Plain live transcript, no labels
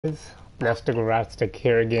Leftstickrightstick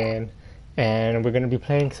here again, and we're going to be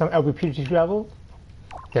playing some LBP2 levels.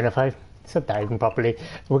 Don't know if I said that even properly.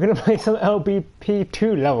 We're going to play some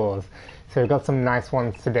LBP2 levels. So we've got some nice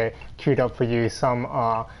ones today queued up for you. Some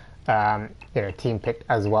are team picked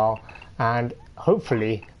as well, and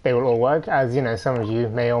hopefully they will all work. As you know, some of you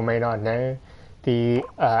may or may not know, the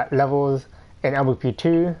levels in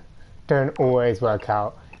LBP2 don't always work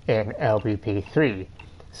out in LBP3.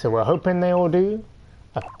 So we're hoping they all do.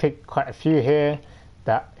 I've picked quite a few here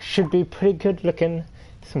that should be pretty good looking,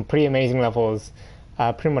 some pretty amazing levels,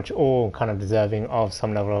 pretty much all kind of deserving of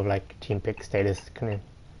some level of like team pick status,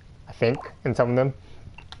 I think, in some of them.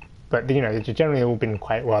 But you know, they've generally all been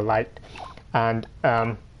quite well liked, and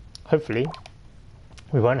hopefully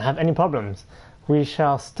we won't have any problems. We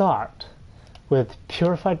shall start with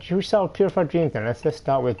Purified Dreams then. Let's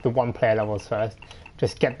start with the one player levels first,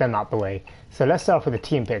 just get them out the way. So let's start off with the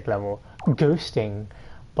team pick level, Ghosting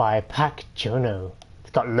by PacJonno.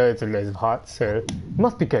 It's got loads of hearts, so it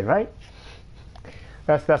must be good, right?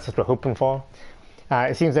 That's what we're hoping for.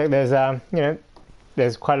 It seems like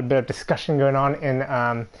there's quite a bit of discussion going on in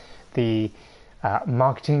the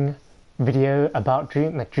marketing video about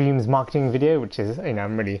Dreams marketing video, which is,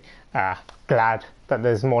 I'm really glad that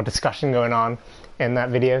there's more discussion going on in that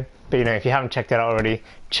video. But if you haven't checked it out already,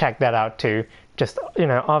 check that out too. Just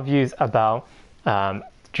our views about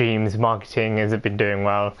Dreams marketing. Has it been doing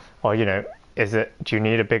well, or do you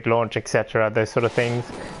need a big launch, etc., those sort of things.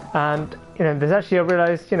 And there's actually, I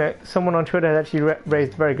realized, someone on Twitter has actually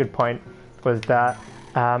raised a very good point, was that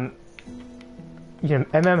MM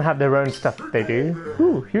have their own stuff that they do.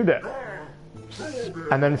 Ooh, you there?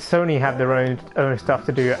 And then Sony have their own stuff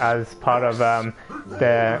to do as part of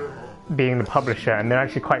their being the publisher, and they're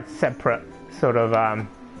actually quite separate sort of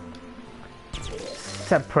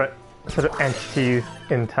entities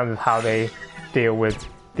in terms of how they deal with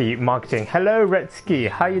the marketing. Hello Redski,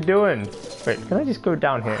 how you doing? Wait, can I just go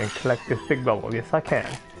down here and collect this big bubble? Yes I can.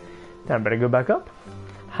 Then I better go back up.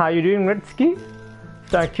 How you doing Redski?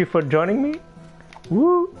 Thank you for joining me.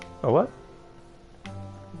 Woo! Oh what?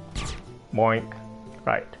 Boink.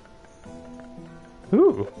 Right.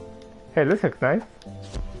 Ooh. Hey, this looks nice.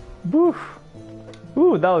 Woof.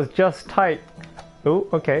 Ooh, that was just tight. Ooh,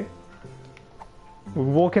 okay. We're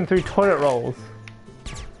walking through toilet rolls.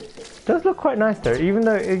 Does look quite nice though, even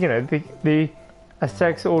though the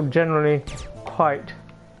aesthetics are all generally quite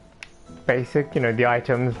basic. The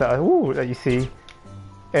items that you see.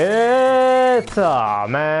 It's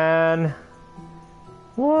man.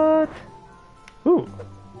 What? Ooh.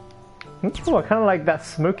 Ooh, I kind of like that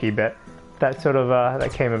smoky bit that sort of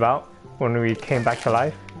that came about when we came back to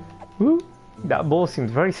life. Ooh, that ball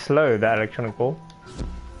seems very slow. That electronic ball.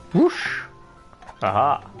 Whoosh.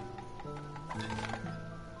 Aha.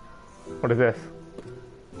 What is this?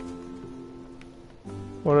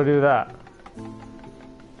 What do I do with that?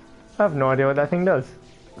 I have no idea what that thing does.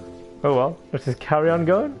 Oh well, let's just carry on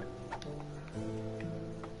going.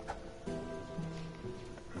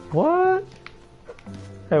 What?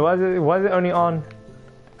 Hey, why is it only on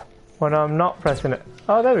when I'm not pressing it?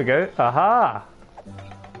 Oh, there we go. Aha!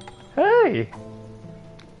 Hey!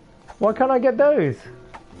 Why can't I get those?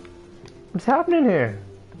 What's happening here?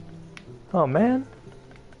 Oh man.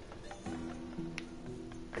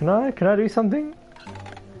 Can I do something?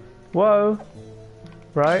 Whoa.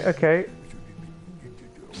 Right, okay.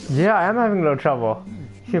 Yeah, I am having a little trouble.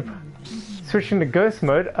 Switching to ghost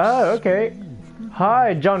mode. Oh, okay.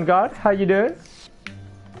 Hi, John God. How you doing?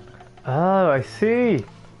 Oh, I see.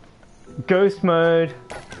 Ghost mode.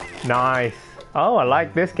 Nice. Oh, I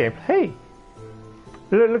like this game. Hey.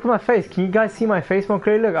 Look at my face. Can you guys see my face more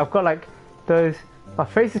clearly? Look, I've got like those. My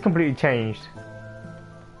face is completely changed.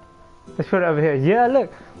 Let's put it over here. Yeah,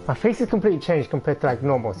 look. My face is completely changed compared to like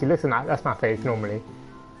normal. See, listen, that's my face normally.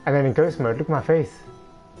 And then in ghost mode, look at my face.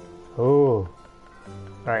 Oh.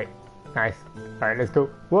 Alright. Nice. Alright, let's go.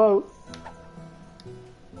 Whoa.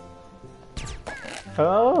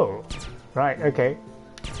 Oh. Right, okay.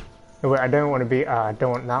 Oh, wait, I don't want to be, I don't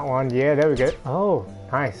want that one. Yeah, there we go. Oh,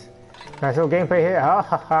 nice. Nice little gameplay here. Ha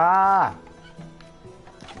ha ha.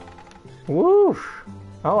 Woof.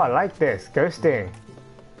 Oh, I like this. Ghosting.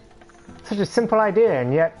 Such a simple idea,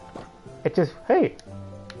 and yet it just, hey,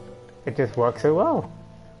 it just works so well.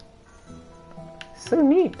 So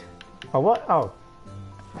neat. Oh, what? Oh.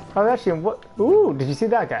 Oh, actually, what? Ooh, did you see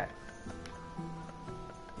that guy?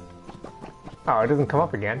 Oh, it doesn't come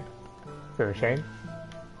up again. Bit of a shame.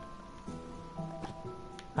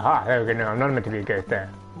 Aha, there we go. No, I'm not meant to be a ghost there.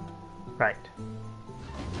 Right.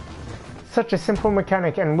 Such a simple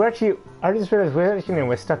mechanic, and we're actually, I just realized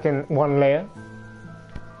we're stuck in one layer.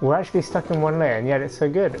 We're actually stuck in one layer, and yet it's so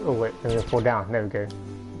good. Oh wait, I'm gonna fall down. There we go.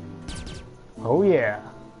 Oh yeah.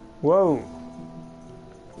 Whoa.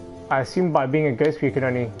 I assume by being a ghost we can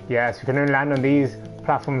only... Yes, we can only land on these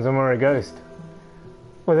platforms when we're a ghost.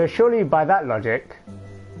 Well, then surely by that logic,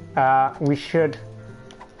 we should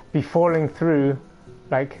be falling through,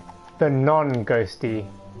 like, the non-ghosty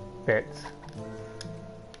bits.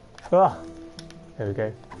 Oh, there we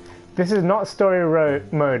go. This is not story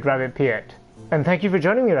mode, Rabbit Piet. And thank you for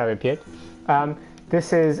joining me, Rabbit Piet.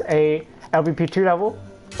 This is a LBP2 level.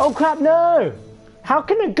 Oh crap, no! How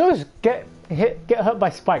can a ghost get hurt by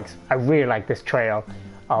spikes? I really like this trail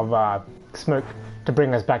of smoke to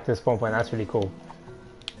bring us back to the spawn point. That's really cool.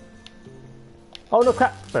 Oh no,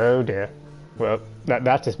 crap! Oh dear. Well,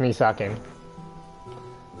 that's just me sucking.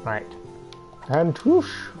 Right. And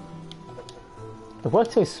whoosh! It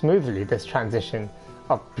works so smoothly, this transition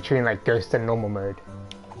between like ghost and normal mode.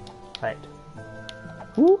 Right.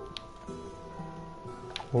 Whoop!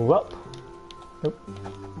 Move up. Nope.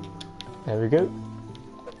 There we go.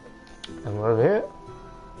 And we're over here.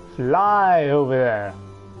 Fly over there.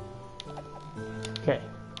 Okay.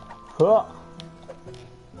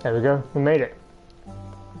 There we go. We made it.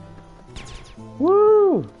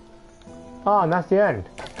 Woo! Oh, and that's the end.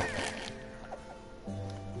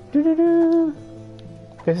 Doo-doo-doo.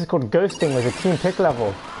 This is called Ghosting with a Team Pick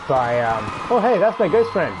level by, oh hey, that's my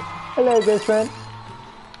ghost friend. Hello, ghost friend.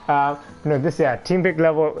 No, this is a Team Pick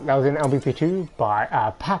level that was in LBP2 by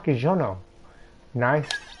PacJonno. Nice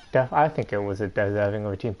stuff. I think it was deserving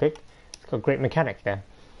of a Team Pick. It's got great mechanic there.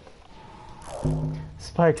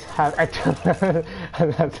 Spikes have extra...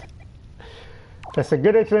 That's a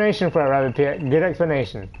good explanation for a Rabbit Piet. Good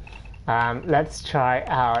explanation. Let's try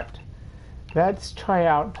out...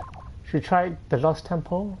 Should we try the Lost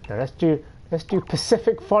Temple? No, let's do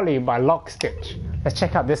Pacific Folly by Lockstitch. Let's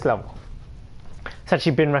check out this level. It's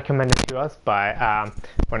actually been recommended to us by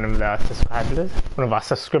one of our subscribers,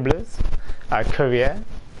 Kovier,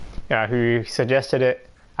 who suggested it,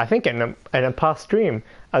 I think in a past stream,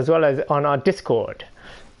 as well as on our Discord.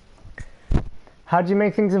 How do you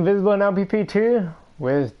make things invisible in LBP2?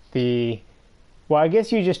 With the... Well, I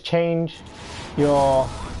guess you just change your...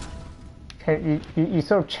 You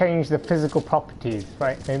sort of change the physical properties,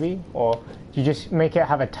 right, maybe? Or you just make it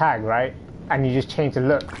have a tag, right? And you just change the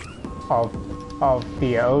look of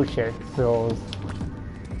the... oh shit, so...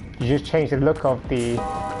 You just change the look of the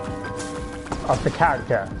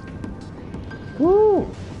character. Woo!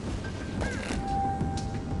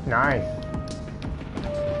 Nice.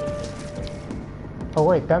 Oh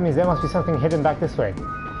wait, that means there must be something hidden back this way.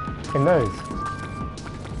 In those.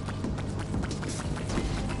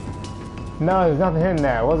 No, there's nothing hidden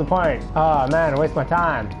there. What's the point? Oh man, I waste my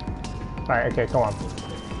time. Right, okay, come on.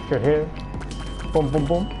 Go here. Boom, boom,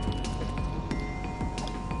 boom.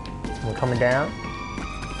 We're coming down.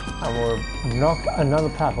 And we'll knock another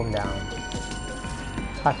platform down.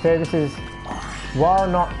 I say this is, while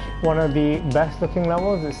not one of the best looking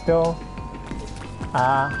levels, it's still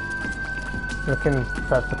looking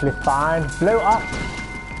perfectly fine. Blow up!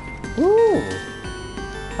 Woo!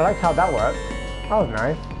 I like how that worked. That was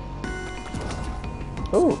nice.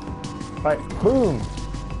 Ooh! Right, boom!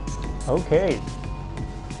 Okay.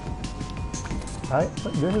 Right,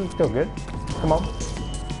 this is still good. Come on.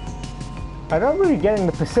 I'm not really getting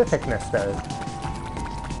the Pacificness though.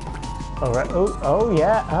 Alright, oh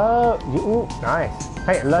yeah, ooh, nice.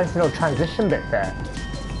 Hey, a nice little transition bit there.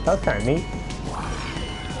 That's kind of neat.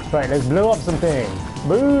 Right, let's blow up some things.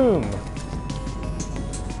 Boom!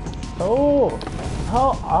 Oh,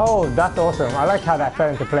 that's awesome. I like how that fell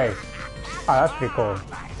into place. Oh, that's pretty cool.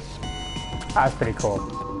 That's pretty cool.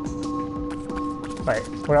 Right,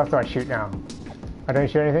 what else do I shoot now? I don't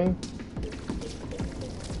shoot anything?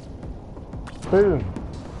 Boom!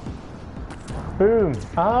 Boom!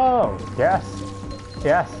 Oh, yes!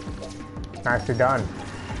 Yes! Nicely done.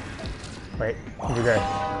 Wait, here we go.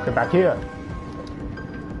 Go back here.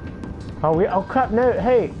 Oh crap, no,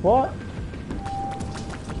 hey, what?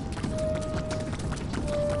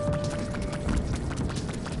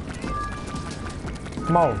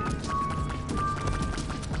 Come on.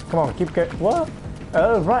 Come on, keep going. What?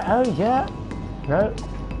 Oh, right, oh yeah. No.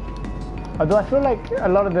 Although I feel like a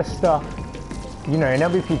lot of this stuff, you know, in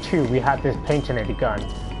LBP2 we had this paintinator gun.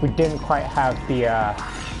 We didn't quite have the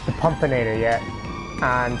pumpinator yet.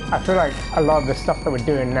 And I feel like a lot of the stuff that we're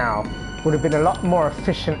doing now would have been a lot more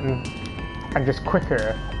efficient and just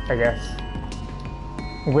quicker, I guess,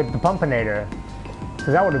 with the pumpinator.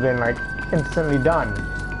 Because that would have been like instantly done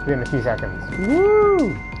within a few seconds.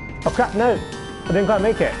 Woo! Oh crap, no! I didn't quite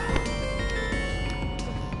make it.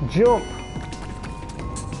 Jump!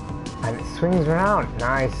 And it's swings around.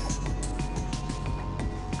 Nice.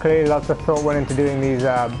 Clearly lots of thought went into doing these,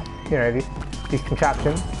 you know, these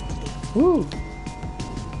contraptions. Woo!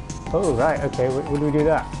 Oh, right, okay, what do we do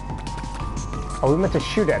that? Oh, we meant to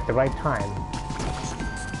shoot at the right time.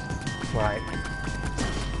 Right.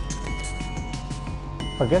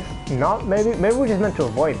 I guess not, maybe we just meant to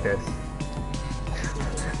avoid this.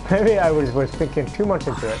 Maybe I was thinking too much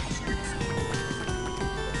into it.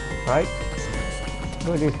 Right?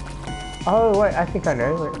 What do we do? Oh, wait, I think I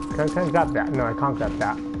know. Wait, can I grab that? No, I can't grab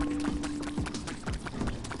that.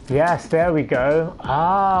 Yes, there we go.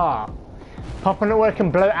 Ah! Pumpinator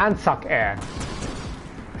can blow and suck air.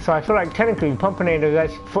 So I feel like technically Pumpinator is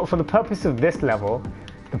actually, for the purpose of this level,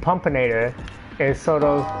 the Pumpinator is sort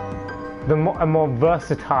of a more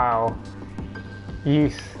versatile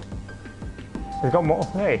use. It's got more,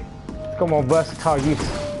 hey, it's got more versatile use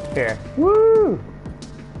here. Woo!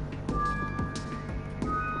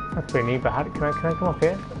 That's pretty neat, but how, can I come up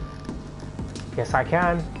here? Yes, I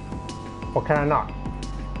can. Or can I not?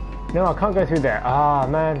 No, I can't go through there. Ah,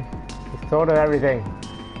 man. He's thought of everything.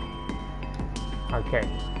 Okay.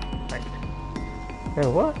 Right.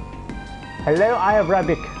 Oh, what? Hello, Eye of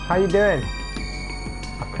Rabbit. How you doing?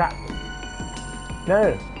 Oh, crap.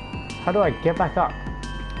 No. How do I get back up?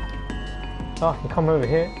 Oh, I can come over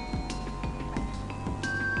here.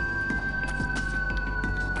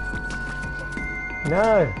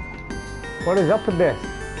 No. What is up with this?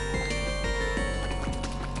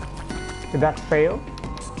 Did that fail?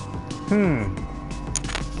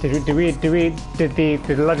 Did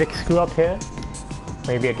the logic screw up here?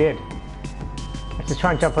 Maybe it did. Let's just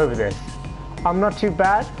try and jump over this. I'm not too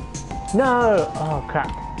bad. No! Oh crap.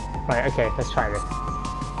 Right, okay, let's try this.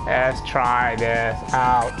 Let's try this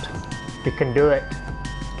out. We can do it.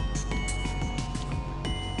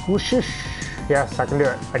 Whoosh! Yes, I can do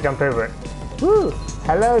it. I jumped over it. Woo!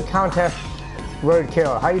 Hello, Countess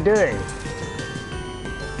Roadkill. How you doing?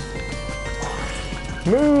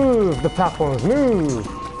 Move! The platforms move!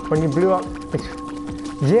 When you blew up...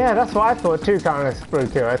 Yeah, that's what I thought too, Countess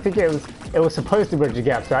Roadkill. I think it was supposed to bridge the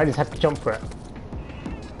gap, so I just had to jump for it.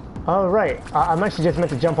 Oh, right. I'm actually just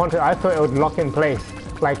meant to jump onto it. I thought it would lock in place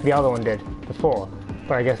like the other one did before,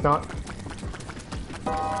 but I guess not.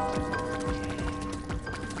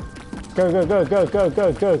 Go, go, go, go, go,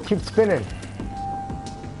 go, go. Keep spinning.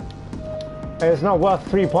 It's not worth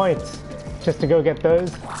 3 points just to go get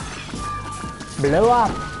those. Blow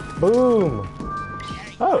up! Boom!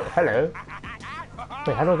 Oh, hello.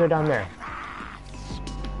 Wait, how do I go down there?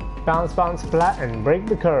 Bounce, bounce, flat, and break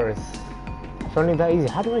the curves. If only that easy.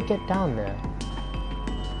 How do I get down there?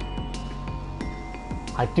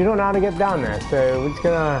 I do not know how to get down there, so we're just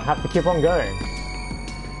gonna have to keep on going.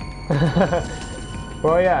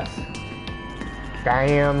 Well, yes.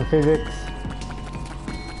 Damn physics.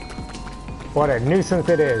 What a nuisance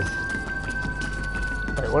it is.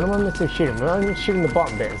 Wait, what am I meant to shoot him? I'm shooting the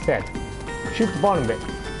bottom bit instead. Shoot the bottom bit.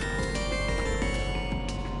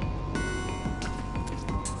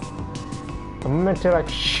 I'm meant to like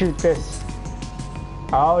shoot this.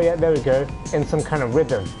 Oh yeah, there we go. In some kind of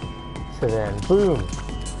rhythm. So then, boom.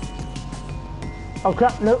 Oh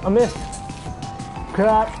crap, no, I missed.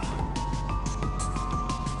 Crap.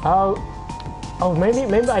 Oh, maybe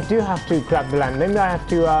I do have to grab the land. Maybe I have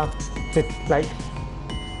to, like,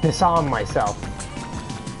 disarm myself.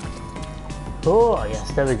 Oh,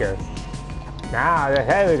 yes, there we go. Now,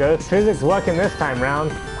 there we go. Physics working this time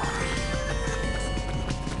round.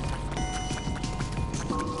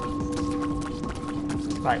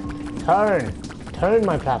 Right, turn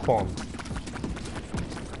my platform.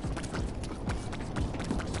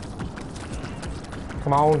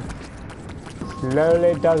 Come on.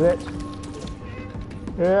 Slowly does it.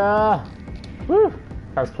 Yeah. Woo!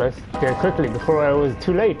 That was close. Do it quickly before it was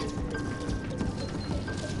too late.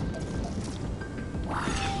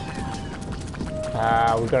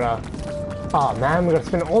 We gotta... Oh man, we gotta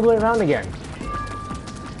spin it all the way around again.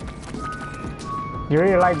 You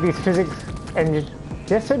really like these physics engines?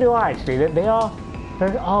 Yes, so do I actually. They are...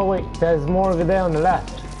 Oh wait, there's more over there on the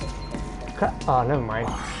left. Oh, never mind.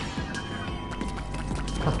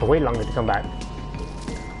 I have to wait longer to come back.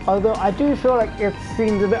 Although I do feel like it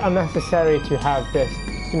seems a bit unnecessary to have this,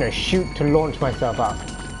 you know, shoot to launch myself up.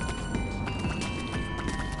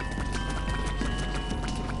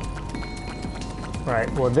 Right,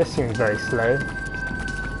 well this seems very slow.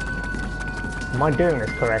 Am I doing this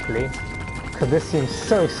correctly? Because this seems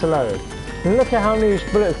so slow. Look at how many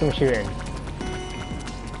bullets I'm shooting.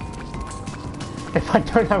 If I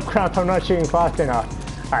don't have cramp, I'm not shooting fast enough.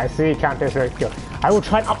 I see, Countess Roadkill. I will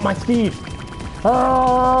try and up my speed.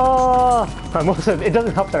 Ah! I'm also, it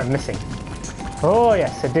doesn't help that I'm missing. Oh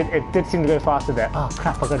yes, it did seem to go faster there. Oh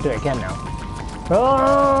crap, I gotta do it again now.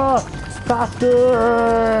 Oh,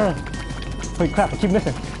 faster! Holy crap, I keep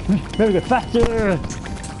missing. There we go, faster!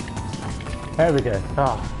 There we go.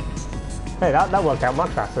 Oh. Hey, that worked out much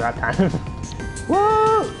faster that time.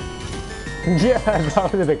 Woo! Yeah,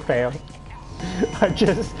 that was a big fail. I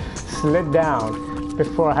just slid down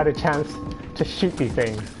before I had a chance to shoot these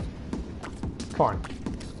things. Come on.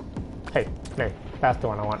 Hey, no, that's the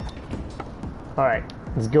one I want. Alright,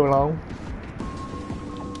 let's go along.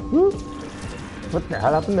 Woo! What the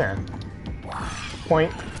hell happened there?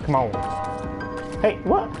 Point, come on. Hey,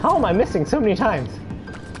 what? How am I missing so many times?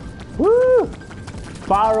 Woo!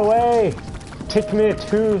 Far away! Take me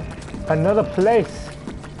to another place.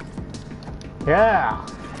 Yeah!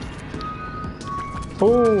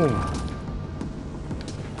 Boom!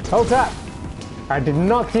 Oh crap! I did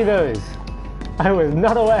not see those. I was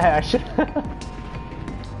not aware. I should.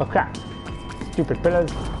 Oh crap! Stupid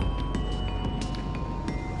pillars.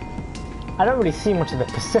 I don't really see much of the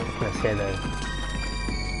Pacificness here though.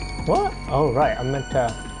 What? Oh right, I meant to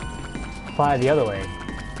fire the other way.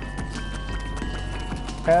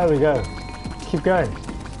 There we go. Keep going.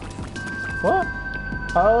 What?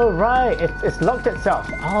 Oh right, it's locked itself.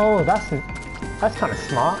 Oh, that's kind of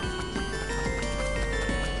smart.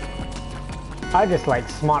 I just like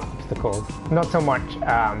smart obstacles, not so much.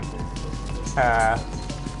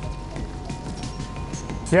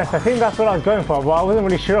 Yes, I think that's what I was going for, but I wasn't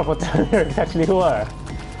really sure of what the lyrics actually were.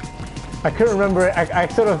 I couldn't remember it.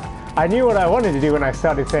 I knew what I wanted to do when I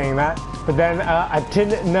started saying that, but then I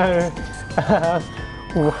didn't know. I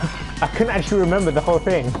couldn't actually remember the whole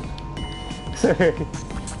thing. So,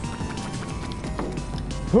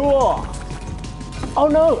 oh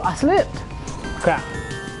no, I slipped. Crap.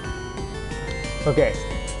 Okay,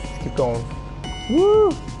 let's keep going.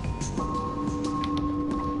 Woo!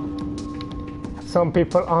 Some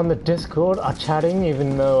people on the Discord are chatting,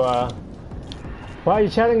 even though. Why are you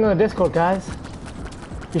chatting on the Discord, guys?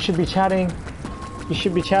 You should be chatting. You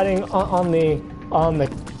should be chatting on the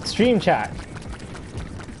stream chat.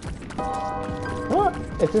 What?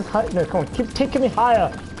 Is this high? No, come on, keep taking me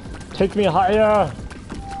higher. Take me higher.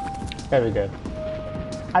 There we go.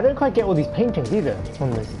 I don't quite get all these paintings either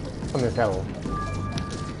on this level.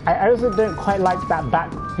 I also don't quite like that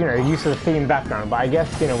use of the theme background, but I guess,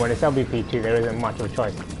 when it's LBP2 there isn't much of a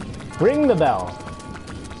choice. Ring the bell!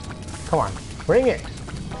 Come on, ring it!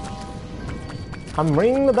 I'm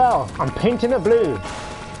ringing the bell, I'm painting it blue!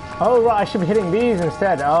 Oh right, I should be hitting these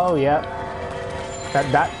instead, oh yeah.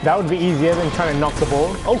 That would be easier than trying to knock the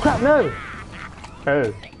ball. Oh crap, no!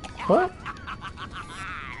 Oh. What?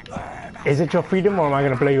 Is it your freedom or am I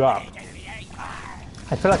going to blow you up?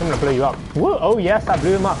 I feel like I'm going to blow you up. Whoa, oh yes, I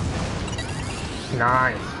blew him up.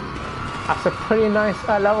 Nice. That's a pretty nice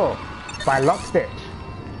level by Lockstitch.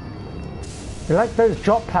 You like those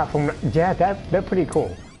drop platforms? Yeah, they're pretty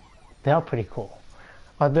cool. They are pretty cool.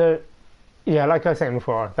 Although, yeah, like I was saying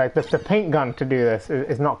before, like the paint gun to do this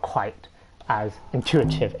is not quite as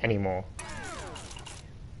intuitive anymore.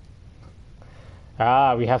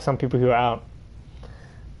 Ah, we have some people who are out.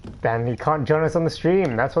 Then you can't join us on the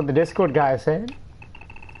stream. That's what the Discord guy is saying.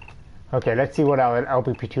 Okay, let's see what our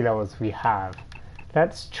LBP2 levels we have.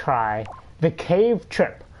 Let's try The Cave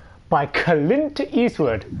Trip by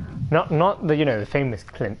KelintEastwood. Not the the famous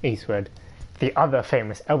Clint Eastwood, the other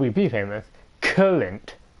famous LBP famous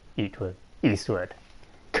KelintEastwood.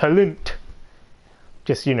 Kelint.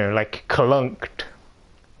 Just like clunked,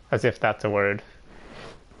 as if that's a word.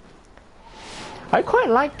 I quite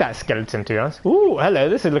like that skeleton, to be honest. Ooh, hello,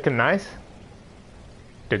 this is looking nice.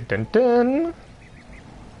 Dun dun dun.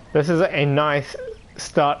 This is a nice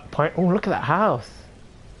start point. Oh, look at that house.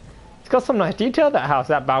 It's got some nice detail, that house,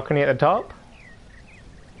 that balcony at the top.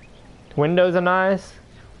 The windows are nice.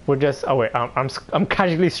 We're just, oh wait, I'm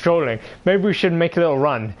casually strolling. Maybe we should make a little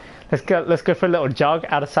run. Let's go for a little jog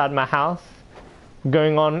outside my house.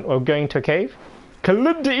 Going to a cave.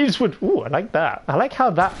 KelintEastwood. Ooh, I like that. I like how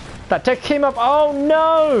that text came up. Oh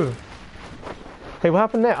no! Hey, what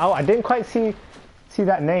happened there? Oh, I didn't quite see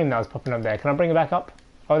that name that was popping up there. Can I bring it back up?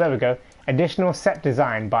 Oh, there we go. Additional set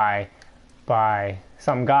design by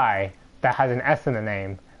some guy that has an S in the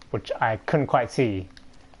name, which I couldn't quite see.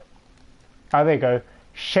 Oh, there you go.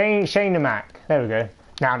 Shaneamac. There we go.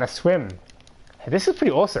 Now to swim. Hey, this is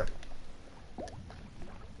pretty awesome.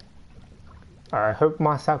 I hope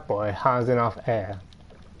my sack boy has enough air.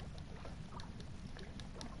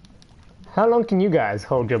 How long can you guys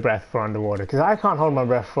hold your breath for underwater? Because I can't hold my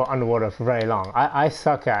breath for underwater for very long. I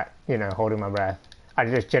suck at, holding my breath.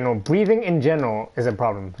 Breathing in general is a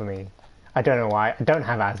problem for me. I don't know why. I don't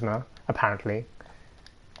have asthma, apparently.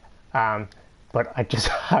 but I just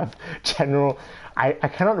have general... I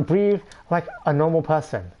cannot breathe like a normal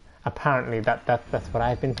person. Apparently, that's what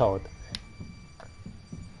I've been told.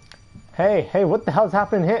 Hey, what the hell's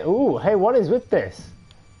happening here? Ooh, hey, what is with this?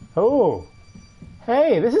 Oh,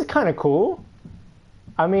 hey, this is kind of cool.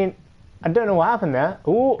 I mean, I don't know what happened there.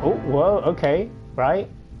 Ooh, oh, whoa, okay, right.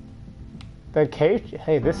 The cage,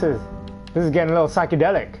 hey, this is getting a little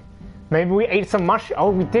psychedelic. Maybe we ate some mushrooms.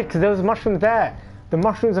 Oh, we did, because there was mushrooms there. The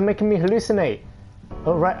mushrooms are making me hallucinate.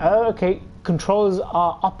 Oh, right, oh, okay. Controls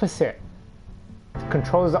are opposite.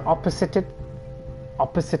 Controls are opposited.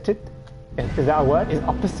 Opposited? Is that a word? Is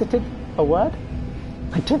opposited a word?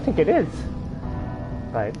 I don't think it is.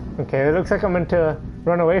 Right, okay, it looks like I'm meant to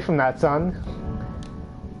run away from that, son.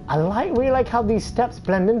 I really like how these steps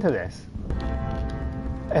blend into this.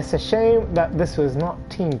 It's a shame that this was not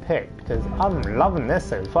team picked, because I'm loving this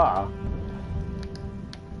so far.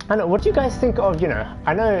 I know, what do you guys think of,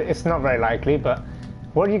 I know it's not very likely, but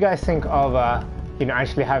what do you guys think of,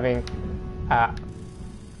 actually having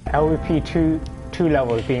LVP two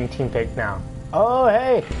levels being team picked now? Oh,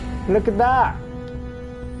 hey, look at that.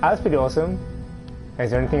 That's pretty awesome. Is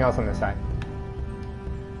there anything else on this side?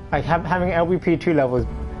 Like having LVP 2 levels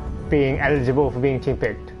being eligible for being team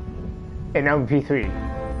picked in LVP 3.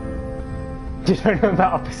 You don't know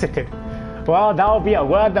about opposited? Well, that will be a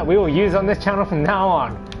word that we will use on this channel from now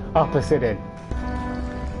on. Opposited.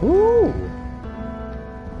 Ooh.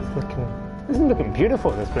 This is looking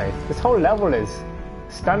beautiful, this place. This whole level is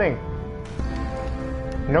stunning.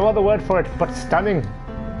 No other word for it but stunning.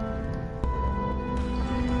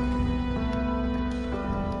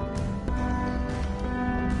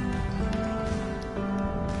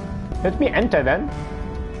 Let me enter then.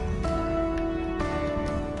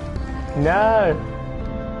 No.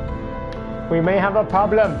 We may have a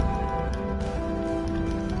problem.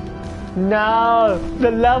 No. The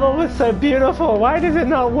level was so beautiful. Why does it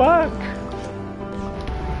not work?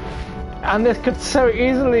 And this could so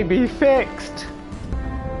easily be fixed.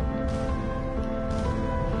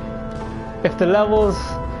 If the levels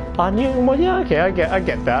are new, well, yeah, okay, I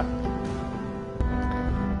get that.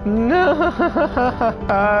 No,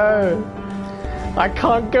 I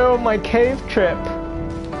can't go on my cave trip.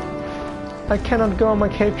 I cannot go on my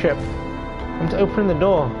cave trip. I'm just opening the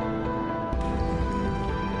door.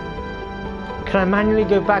 Can I manually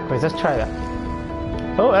go backwards? Let's try that.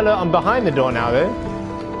 Oh, hello, I'm behind the door now though.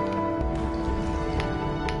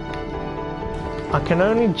 I can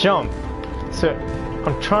only jump, so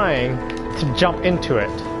I'm trying to jump into it,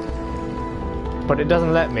 but it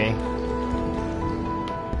doesn't let me.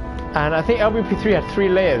 And I think LVP3 had 3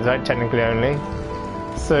 layers, right, technically only.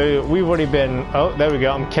 So we've already been, oh, there we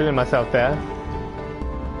go, I'm killing myself there.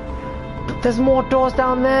 But there's more doors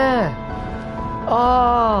down there.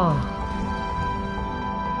 Oh.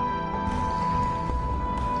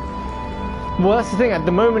 Well, that's the thing, at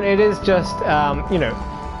the moment it is just,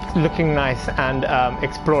 looking nice and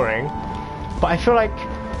exploring. But I feel like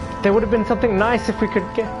there would have been something nice if we could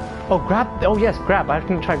get, oh yes, grab, I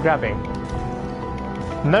can try grabbing.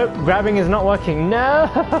 Nope, grabbing is not working. No!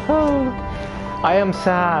 I am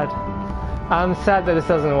sad. I'm sad that this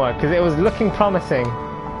doesn't work because it was looking promising.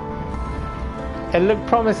 It looked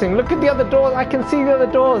promising. Look at the other doors. I can see the other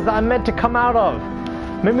doors that I'm meant to come out of.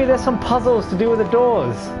 Maybe there's some puzzles to do with the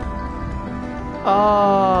doors.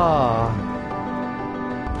 Oh.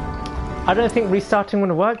 I don't think restarting would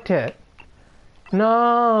have worked it.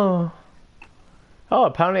 No. Oh,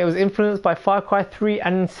 apparently it was influenced by Far Cry 3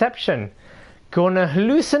 and Inception. Go on a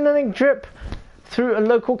hallucinating trip through a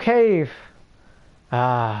local cave.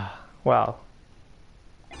 Ah, well.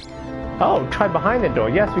 Oh, try behind the door.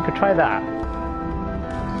 Yes, we could try that.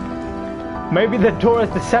 Maybe the door is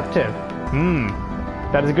deceptive.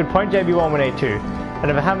 That is a good point, JB1182. And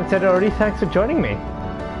if I haven't said it already, thanks for joining me.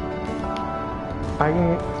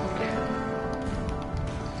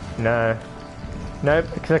 No. Nope,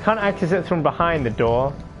 because I can't access it from behind the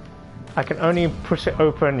door. I can only push it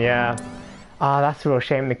open, yeah. Ah, that's a real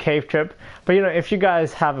shame, the cave trip. But if you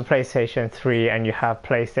guys have a PlayStation 3 and you have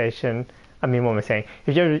PlayStation, what am I saying?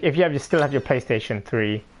 If you still have your PlayStation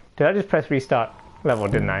 3, did I just press restart level,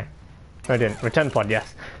 didn't I? No, I didn't. Return pod,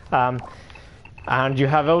 yes. And you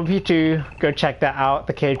have LP2, go check that out.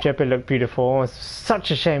 The cave trip, it looked beautiful. It's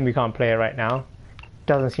such a shame we can't play it right now.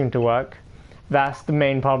 Doesn't seem to work. That's the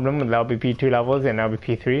main problem with LBP2 levels in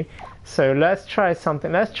LBP3. So let's try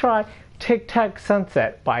something. Let's try Tic Tac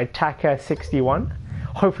Sunset by Taka61.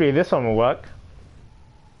 Hopefully this one will work.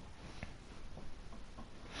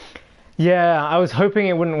 Yeah, I was hoping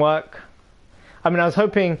it wouldn't work. I was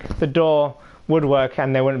hoping the door would work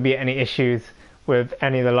and there wouldn't be any issues with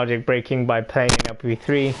any of the logic breaking by playing in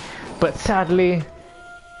LP3, but sadly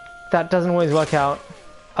that doesn't always work out.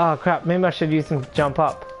 Oh crap, maybe I should use them to jump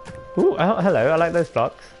up. Ooh, oh, hello, I like those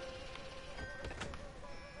blocks.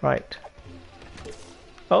 Right.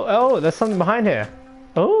 Oh, there's something behind here.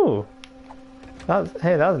 Oh,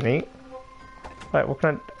 hey, that was neat. Right, what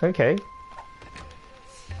can I, okay.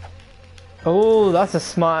 Oh, that's a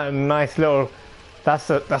smart, nice little, that's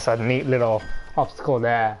a neat little obstacle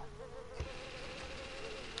there.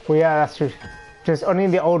 Well, yeah, that's true. Just only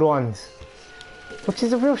the old ones, which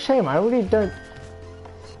is a real shame. I really don't.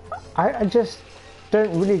 I just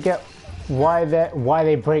don't really get why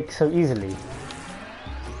they break so easily.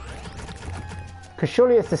 Because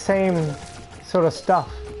surely it's the same sort of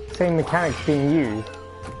stuff, same mechanics being used.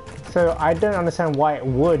 So I don't understand why it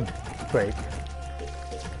would break.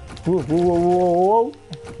 Whoa, whoa, whoa, whoa, whoa.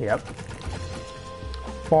 Yep.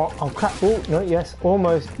 Oh crap, oh no, yes,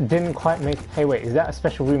 almost didn't quite make, hey wait, is that a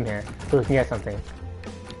special room here where we can get something?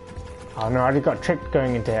 Oh no, I just got tricked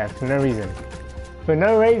going into here for no reason. For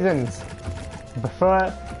no reasons!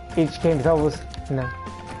 Before each game levels, no.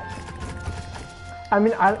 I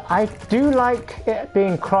mean, I do like it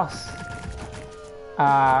being cross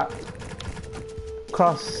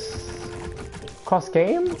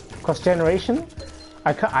game, cross generation.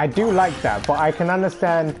 I do like that, but I can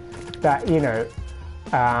understand that, you know,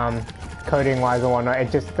 coding wise or whatnot,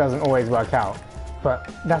 it just doesn't always work out.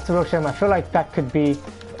 But that's a real shame. I feel like that could be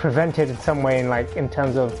prevented in some way, in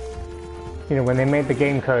terms of, you know, when they made the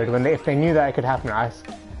game code, if they knew that it could happen.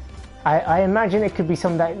 I imagine it could be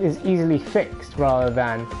something that is easily fixed rather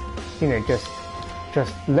than, you know, just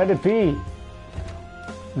let it be.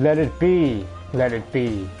 Let it be. Let it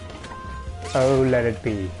be. Oh, let it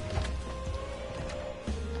be.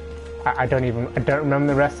 I don't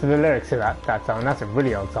remember the rest of the lyrics of that song. That's a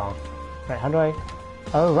really old song. Right, how do I?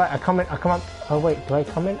 Oh right, I come up. Oh wait, do I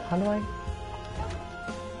come in? How do I?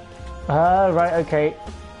 Right, okay.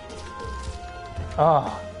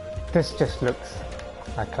 Oh, this just looks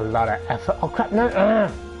like a lot of effort. Oh crap, no!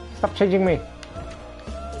 Stop changing me.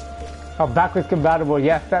 Oh, backwards compatible.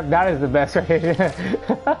 Yes, that is the best way.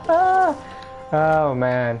 Oh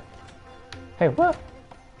man. Hey, what?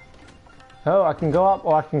 Oh, I can go up,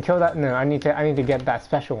 or I can kill that. No, I need to get that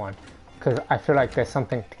special one, because I feel like there's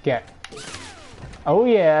something to get. Oh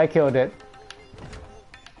yeah, I killed it.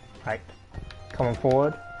 Right, coming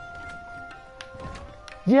forward.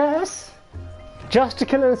 Yes, just to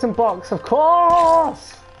kill innocent box, of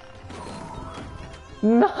course.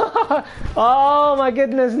 No, oh my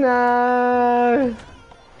goodness, no.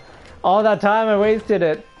 All that time I wasted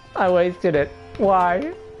it.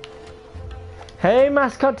 Why? Hey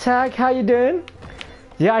mascot tag, how you doing?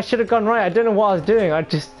 Yeah, I should have gone right. I don't know what I was doing. I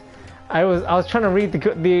was trying to read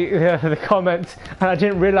the comments, and I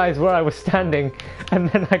didn't realize where I was standing, and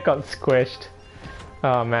then I got squished.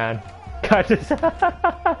 Oh man, Countess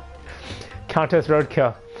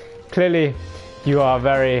Roadkill. Clearly, you are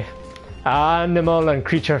very animal and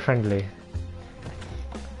creature friendly.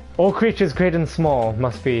 All creatures, great and small,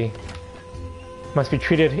 must be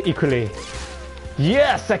treated equally.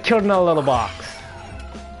 Yes, I killed another little box.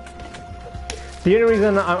 The only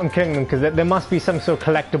reason I'm killing them because there must be some sort of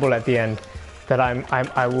collectible at the end that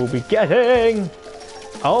I will be getting.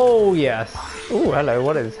 Oh yes. Oh hello.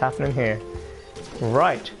 What is happening here?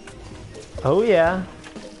 Right. Oh yeah.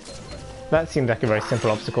 That seems like a very simple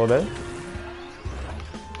obstacle though.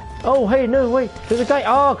 Oh hey, no wait. There's a guy.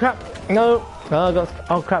 Oh crap. No.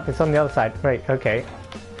 Oh crap. It's on the other side. Right. Okay.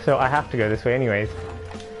 So I have to go this way anyways.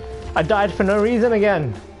 I died for no reason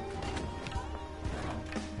again.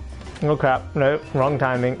 Oh crap, no, wrong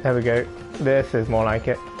timing. There we go. This is more like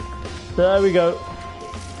it. There we go.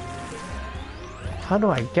 How do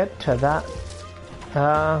I get to that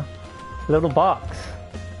little box?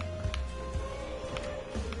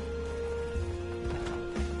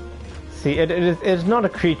 See, it's not a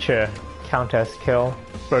creature countess kill,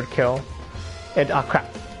 bird kill. Oh crap.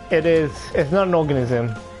 It's not an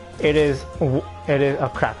organism. It is, oh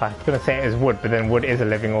crap, I was gonna say it is wood, but then wood is a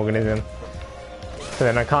living organism. So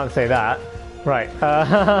then I can't say that. Right,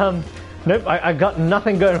 nope, I got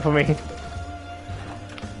nothing going for me.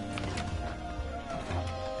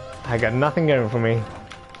 I got nothing going for me.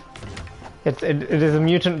 It is a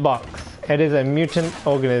mutant box. It is a mutant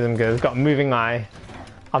organism because it's got a moving eye.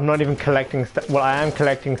 I'm not even collecting stuff. Well, I am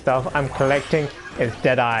collecting stuff. I'm collecting its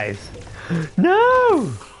dead eyes.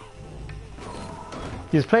 No!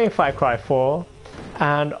 He's playing Far Cry 4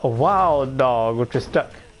 and a wild dog which is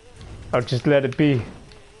stuck. Oh, just let it be.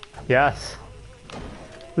 Yes.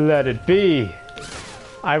 Let it be.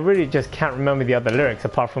 I really just can't remember the other lyrics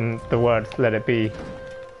apart from the words let it be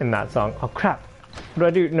in that song. Oh crap. What do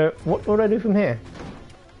I do? No, what do I do from here?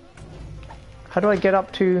 How do I get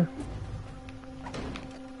up to...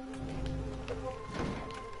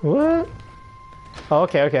 What? Oh,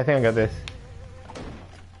 okay, I think I got this.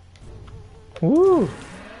 Woo!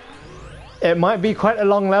 It might be quite a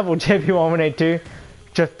long level, JP1182,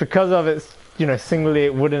 just because of its, you know, singly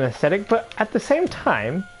wooden aesthetic, but at the same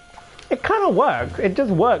time, it kind of works. It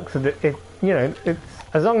just works. It, you know, it's,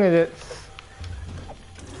 as long as it's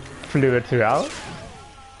fluid throughout,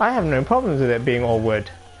 I have no problems with it being all wood.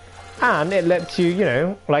 And it lets you, you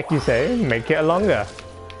know, like you say, make it longer.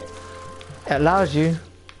 It allows you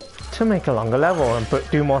to make a longer level and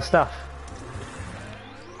do more stuff.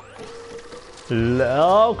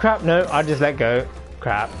 Oh crap, no, I just let go.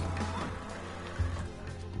 Crap.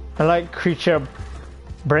 I like creature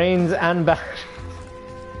brains and back.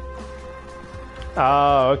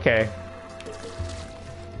 Oh, okay.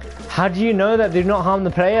 How do you know that they do not harm the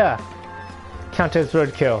player? Counters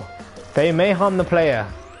roadkill. They may harm the player.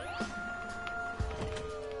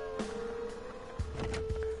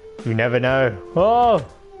 You never know. Oh!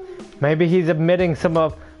 Maybe he's emitting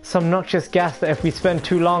some noxious gas that if we spend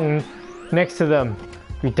too long next to them,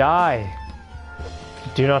 we die.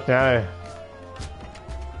 You do not know.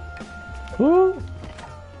 Woo!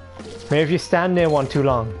 Maybe if you stand near one too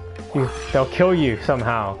long, they'll kill you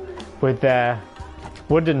somehow with their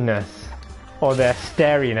woodenness or their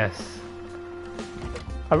stariness.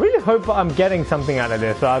 I really hope I'm getting something out of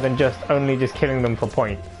this rather than just killing them for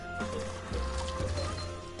points.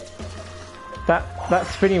 That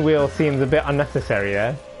spinny wheel seems a bit unnecessary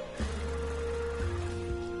there.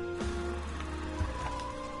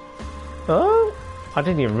 Oh, I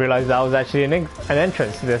didn't even realize that was actually an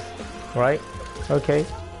entrance to this. Right? Okay.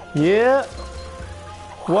 Yeah.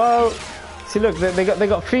 Whoa. See, look, they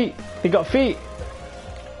got feet. They got feet.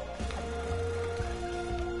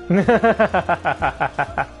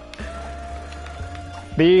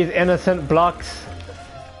 These innocent blocks.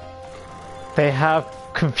 They have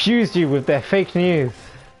confused you with their fake news.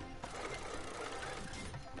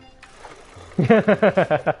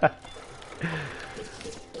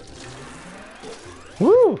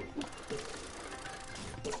 Woo!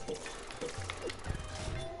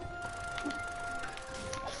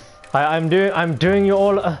 I'm doing you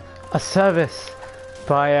all a service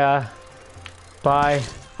by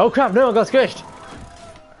oh crap, no, I got squished.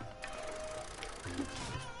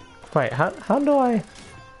 Wait, how do I?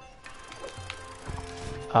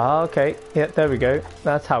 Ah, okay. Yeah, there we go.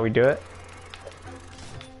 That's how we do it.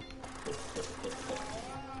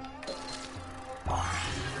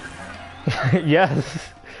 Yes.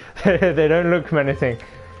 They don't look menacing.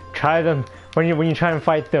 Try them. When you try and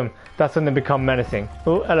fight them, that's when they become menacing.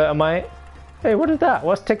 Oh, hello, am I? Hey, what is that?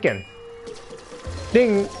 What's ticking?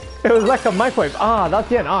 Ding! It was like a microwave. Ah, that's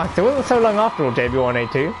the end. Ah, so it wasn't so long after all,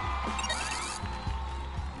 JB182.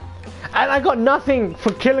 And I got nothing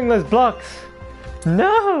for killing those blocks.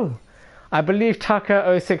 No! I believe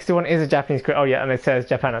Taka061 is a Japanese creator. Oh yeah, and it says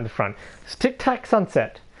Japan at the front. It's Tic Tac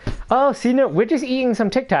Sunset. Oh, see, no, we're just eating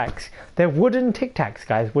some Tic Tacs. They're wooden Tic Tacs,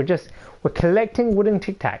 guys. We're collecting wooden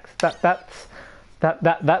Tic Tacs.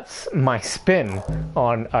 That's my spin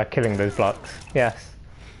on killing those blocks. Yes,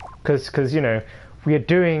 because you know, we are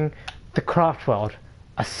doing the craft world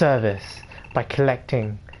a service by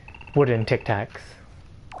collecting wooden Tic Tacs.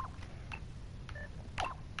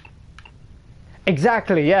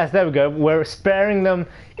 Exactly, yes, there we go. We're sparing them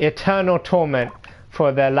eternal torment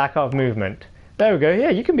for their lack of movement. There we go. Yeah,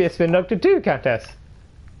 you can be a spin doctor too, Countess.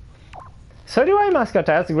 So do I, Mascot.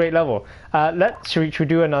 That's a great level. Should we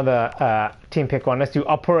do another team pick one? Let's do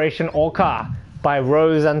Operation Orca by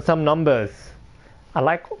rows and some numbers. I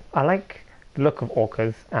like the look of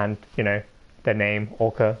orcas and, you know, their name,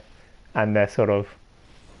 Orca, and their sort of,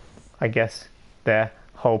 I guess, their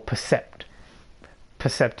whole percepted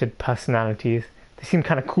personalities. They seem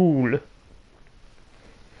kind of cool.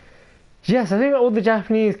 Yes, I think all the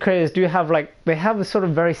Japanese creators do have they have a sort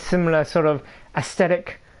of very similar sort of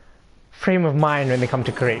aesthetic frame of mind when they come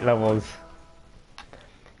to create levels.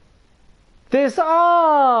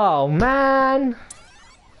 Oh man!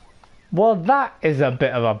 Well, that is a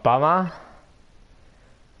bit of a bummer.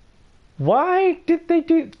 Why did they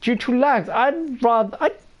do due to lags? I'd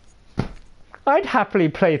happily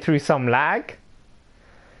play through some lag.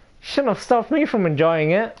 Shouldn't have stopped me from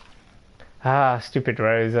enjoying it. Ah, stupid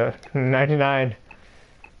Rosa. 99.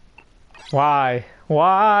 Why?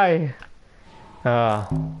 Why? Ah.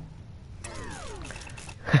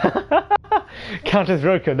 Countess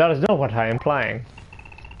Roku, that is not what I am implying.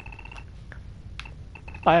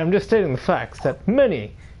 I am just stating the facts that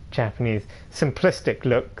many Japanese simplistic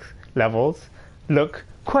levels look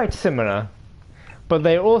quite similar. but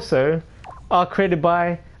they also are created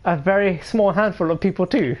by a very small handful of people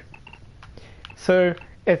too. So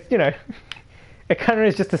it's, you know, it kind of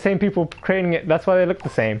is just the same people creating it. That's why they look the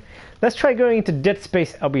same. Let's try going into Dead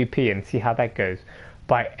Space LBP and see how that goes.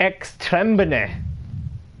 By X-TREMEBENE.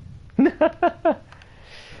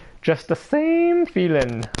 Just the same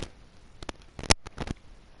feeling.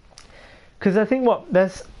 Because I think what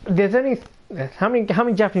there's only how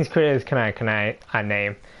many Japanese creators can I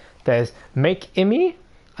name? There's Make Imi,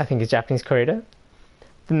 I think is Japanese creator.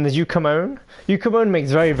 Then there's Yukamon. Yukamon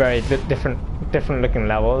makes very different looking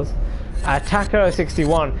levels.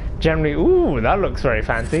 Taka61 generally, ooh, that looks very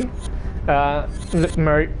fancy.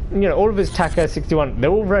 You know, all of his Taka61,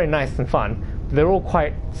 they're all very nice and fun. They're all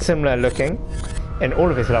quite similar looking in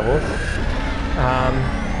all of his levels.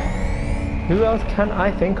 Who else can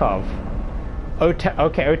I think of?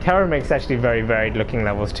 Okay, Otero makes actually very varied looking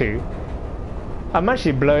levels too. I'm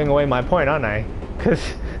actually blowing away my point, aren't I?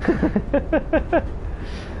 Because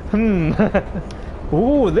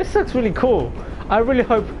ooh, this looks really cool. I really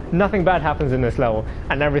hope nothing bad happens in this level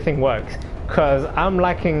and everything works, because I'm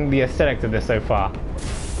liking the aesthetics of this so far.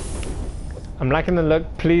 I'm liking the look.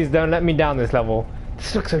 Please don't let me down this level.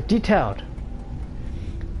 This looks so detailed.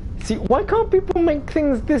 See, why can't people make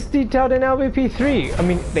things this detailed in LBP3? I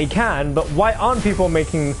mean, they can, but why aren't people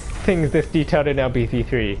making things this detailed in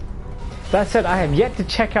LBP3? That said, I have yet to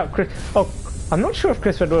check out Chris. Oh, I'm not sure if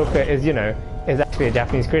Chris Redwalker is, you know, is actually a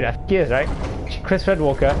Japanese creator. I think he is, right? Chris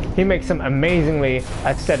Redwalker, he makes some amazingly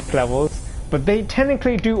aesthetic levels, but they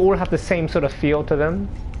technically do all have the same sort of feel to them.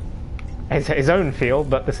 His own feel,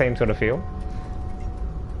 but the same sort of feel.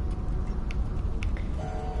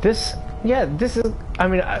 This is, I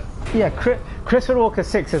mean, yeah, Chris Redwalker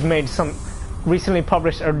 6 has made recently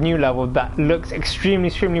published a new level that looks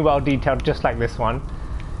extremely well detailed, just like this one.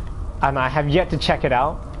 And I have yet to check it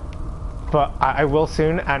out, but I will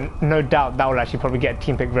soon, and no doubt that will actually probably get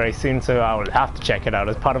Team Pick very soon, so I will have to check it out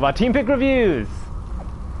as part of our Team Pick reviews.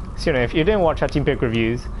 So, you know, if you didn't watch our Team Pick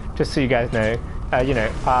reviews, just so you guys know, you know,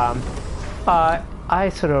 I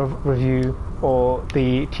sort of review all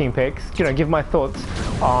the team picks, you know, give my thoughts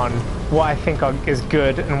on what I think is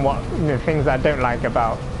good and what, you know, things that I don't like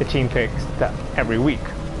about the team picks every week.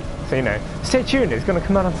 So, you know, stay tuned, it's going to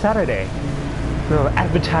come out on Saturday. A little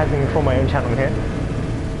advertising for my own channel here.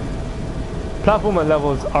 Platformer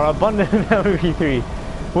levels are abundant in LBP3.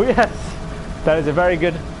 Well, yes, that is a very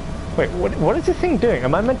good... Wait, what is this thing doing?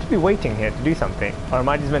 Am I meant to be waiting here to do something? Or am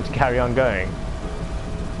I just meant to carry on going?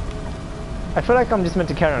 I feel like I'm just meant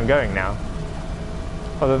to carry on going now.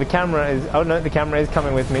 Although the camera is... Oh no, the camera is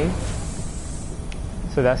coming with me.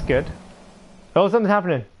 So that's good. Oh, something's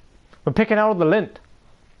happening. We're picking out all the lint.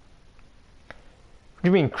 What do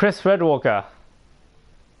you mean, Chris Redwalker?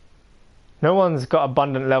 No one's got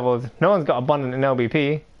abundant levels. No one's got abundant in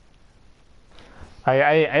LBP. I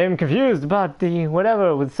am confused about the whatever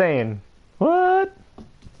it was saying. What?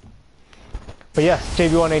 But yes,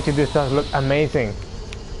 JB180, this does look amazing.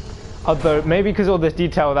 Although, maybe because of all this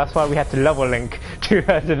detail, that's why we had to level link to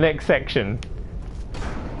the next section.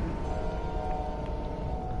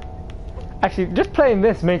 Actually, just playing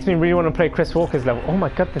this makes me really want to play Chris Walker's level. Oh my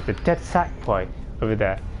god, there's a dead sack boy over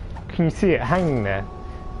there. Can you see it hanging there?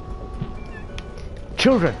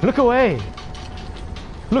 Children, look away!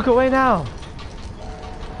 Look away now!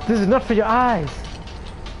 This is not for your eyes!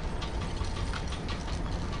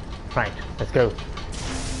 Right, let's go.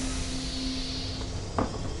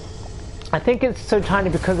 I think it's so tiny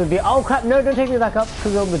because of the... Oh crap, no, don't take me back up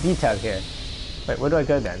because of all the details here. Wait, where do I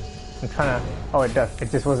go then? I'm trying to... Oh, it does. It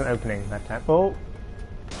just wasn't opening that time. Oh!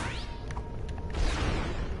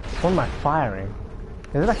 What am I firing?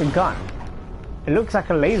 Is it like a gun? It looks like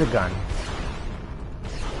a laser gun.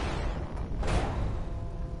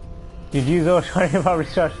 You'd use all 20 of our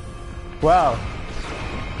research. Wow.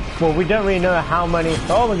 Well, we don't really know how many...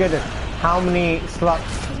 Oh my goodness. How many slots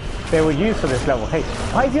they would use for this level. Hey,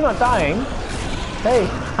 why is he not dying? Hey,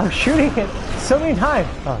 I'm shooting it so many times.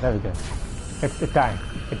 Oh, there we go. It died.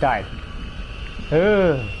 It died.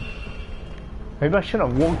 Ugh. Maybe I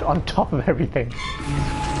shouldn't have walked on top of everything.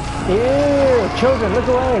 Ew, children, look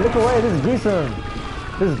away, look away. This is gruesome.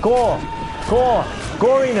 This is gore. Gore.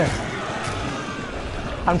 Goriness.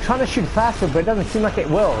 I'm trying to shoot faster, but it doesn't seem like it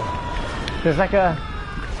will. There's like a...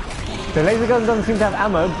 The laser gun doesn't seem to have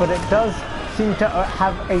ammo, but it does seem to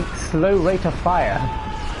have a slow rate of fire,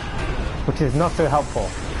 which is not so helpful.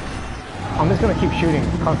 I'm just going to keep shooting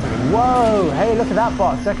constantly. Whoa! Hey, look at that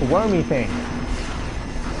box. It's like a wormy thing.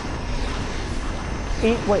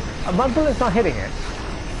 Wait, my bullet's not hitting it.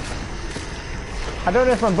 I don't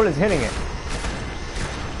know if my bullet's hitting it.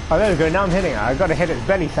 Oh, there we go. Now I'm hitting it. I've got to hit its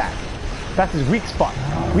belly sack. That's his weak spot.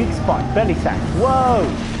 Weak spot. Belly sack. Whoa!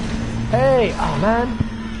 Hey! Oh, man.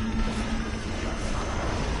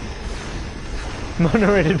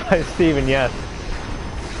 Moderated by Steven, yes.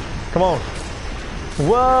 Come on.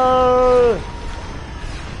 Whoa!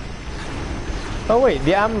 Oh wait,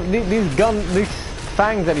 these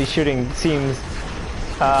fangs that he's shooting seems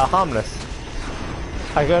harmless.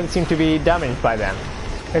 I don't seem to be damaged by them.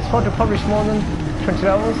 It's fun to publish more than 20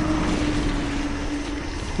 levels.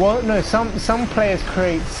 Well, no, some players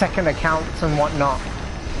create second accounts and whatnot,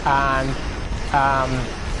 and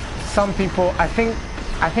some people, I think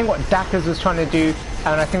what Dackers was trying to do,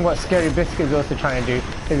 and I think what Scary Biscuit is also trying to do,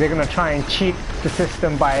 is they're going to try and cheat the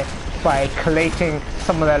system by collating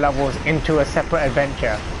some of their levels into a separate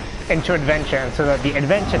adventure, and so that the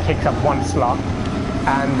adventure takes up one slot,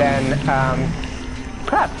 and then,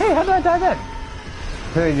 crap, hey, how did I die then?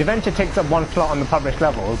 So the adventure takes up one slot on the published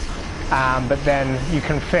levels, but then you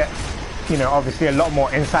can fit, you know, obviously a lot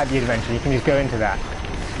more inside the adventure. You can just go into that.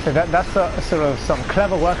 So that's sort of some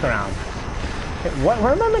clever workaround. Where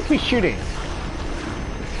am I meant to be shooting?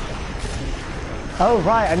 Oh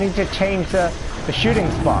right, I need to change the shooting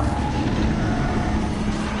spot.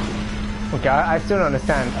 Okay, I still don't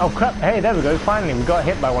understand. Oh crap, hey, there we go, finally, we got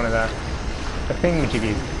hit by one of the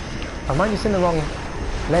thingamajiggies. Am I just in the wrong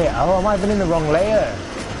layer? Oh, I might have been in the wrong layer.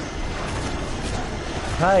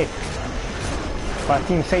 Right. But I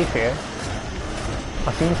seem safe here.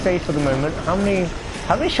 I seem safe for the moment. How many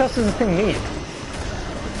shots does the thing need?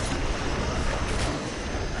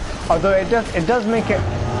 Although it does make it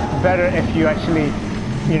better if you actually,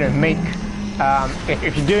 you know, make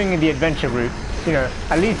if you're doing the adventure route, you know,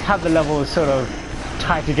 at least have the levels sort of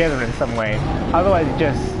tied together in some way. Otherwise,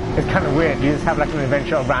 it's kind of weird. You just have like an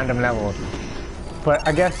adventure of random levels. But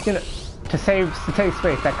I guess, you know, to save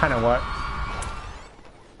space, that kind of works.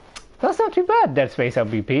 That's not too bad, Dead Space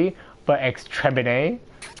LBP, but X-TREMEBENE,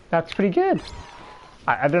 that's pretty good.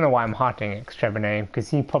 I don't know why I'm hearting X-TREMEBENE, because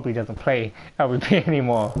he probably doesn't play LBP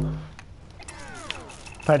anymore.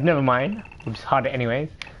 But never mind, we'll just heart it anyways.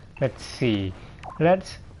 Let's see.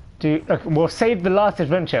 Let's do. Okay, we'll save the last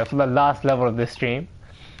adventure for the last level of this stream.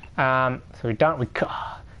 So the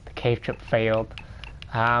cave trip failed.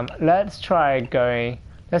 Let's try going.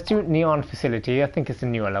 Let's do Neon Facility. I think it's a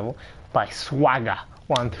newer level by Swagger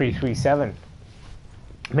 1337.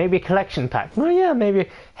 Maybe a collection pack. Oh yeah, maybe.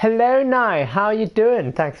 Hello, Nye. How you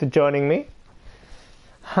doing? Thanks for joining me.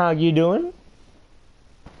 How you doing?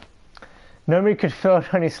 Nobody could fill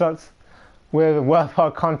 20 slots with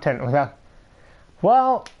worthwhile content without...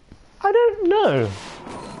 Well, I don't know.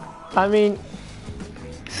 I mean,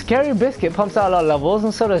 Scary Biscuit pumps out a lot of levels,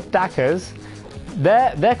 and so does Dackers.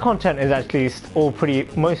 Their content is actually all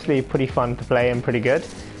mostly pretty fun to play and pretty good.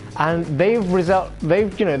 And they've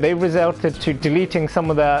resulted to deleting some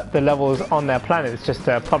of the levels on their planets just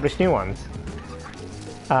to publish new ones.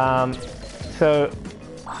 So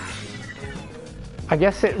I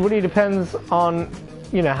guess it really depends on,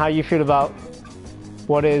 you know, how you feel about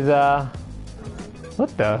what is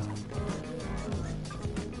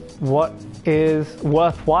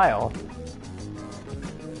worthwhile.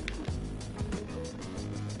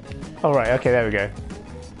 All right, okay, there we go.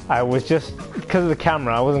 I was just, because of the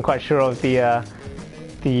camera, I wasn't quite sure of the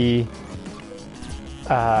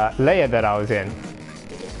layer that I was in.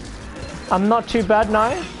 I'm not too bad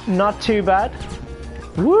now. Not too bad.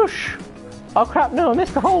 Whoosh! Oh crap! No, I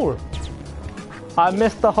missed the hole. I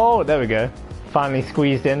missed the hole. There we go. Finally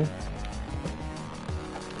squeezed in.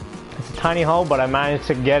 It's a tiny hole, but I managed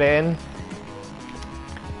to get in.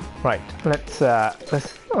 Right. Let's.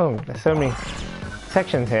 Oh, there's so many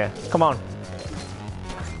sections here. Come on.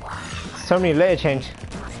 So many layer change.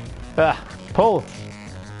 Pull.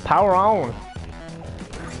 Power on.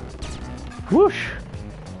 Whoosh.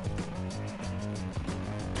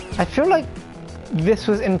 I feel like this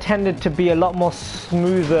was intended to be a lot more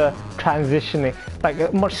smoother transitioning, like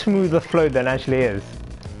a much smoother flow than it actually is.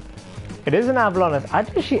 It is an Avalon. I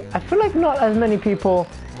feel like not many people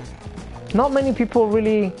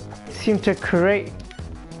really seem to create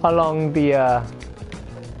along the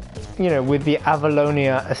you know, with the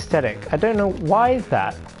Avalonia aesthetic. I don't know why is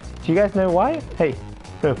that. Do you guys know why? Hey,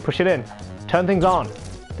 no, push it in. Turn things on.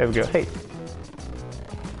 There we go. Hey.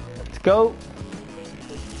 Let's go.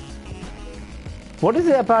 What is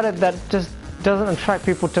it about it that just doesn't attract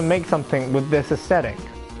people to make something with this aesthetic?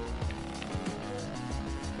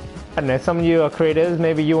 I don't know, some of you are creators,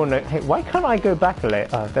 maybe you will know. Hey, why can't I go back a layer?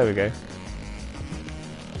 Oh, there we go.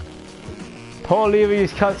 Poor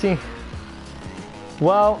Levy's cutscene.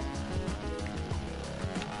 Well,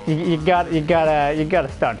 you gotta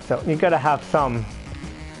start. So you gotta have some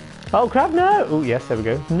Oh crap, no! Oh yes, there we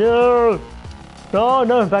go. No! No,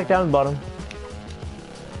 no, back down the bottom.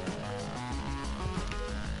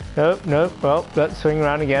 Nope, nope, well, let's swing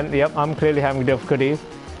around again. Yep, I'm clearly having difficulties.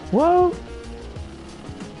 Whoa!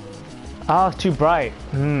 Ah, it's too bright.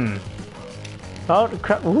 Oh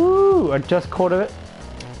crap, woo! I just caught it.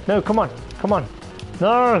 No, come on, come on.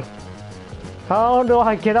 No! How do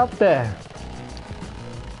I get up there?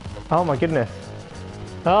 Oh my goodness.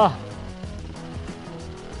 Ah!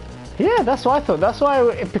 Yeah, that's what I thought. That's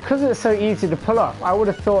why, because it's so easy to pull off, I would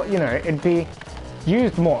have thought, you know, it'd be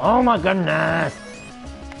used more. Oh my goodness!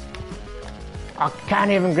 I can't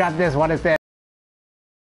even grab this. What is this?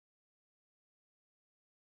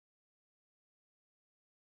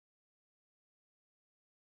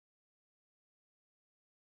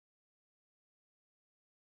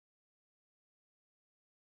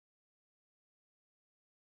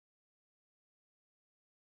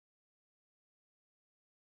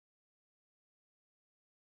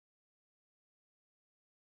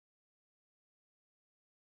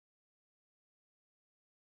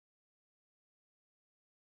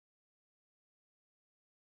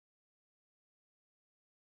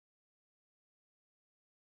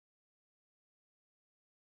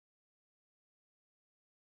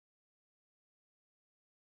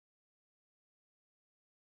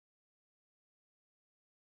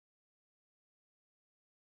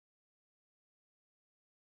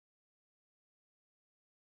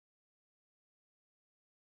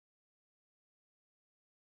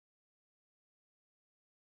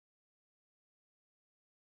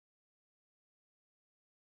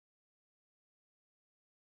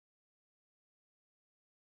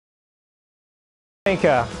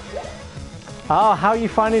 Maker. Oh, how are you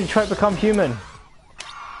finding Detroit Become Human?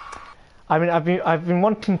 I mean, I've been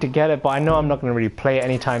wanting to get it, but I know I'm not going to really play it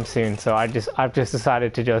anytime soon. So I've just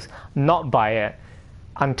decided to just not buy it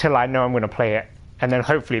until I know I'm going to play it, and then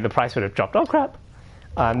hopefully the price would have dropped. Oh crap!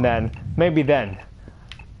 And then maybe then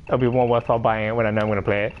it'll be more worthwhile buying it when I know I'm going to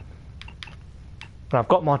play it. But I've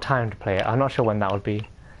got more time to play it. I'm not sure when that would be.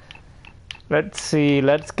 Let's see.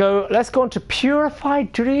 Let's go on to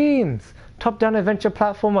Purified Dreams. Top-down adventure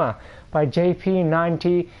platformer by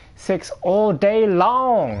JP96 all day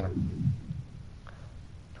long.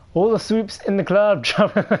 All the swoops in the club.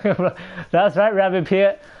 That's right, Rabbit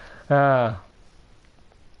Pit. I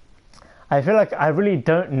feel like I really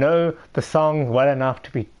don't know the songs well enough to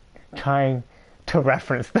be trying to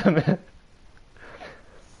reference them.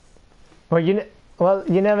 Well, you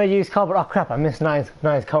never use cardboard. Oh crap! I missed nice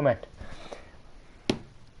comment.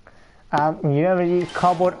 You never use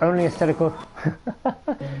cardboard, only aesthetical.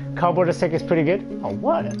 Cardboard aesthetic is pretty good. Oh,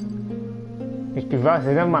 what? It's be versus.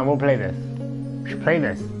 Never mind, we'll play this. We should play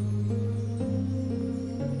this.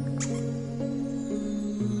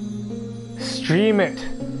 Stream it.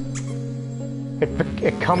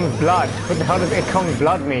 It comes blood. What the hell does it comes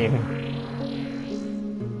blood mean?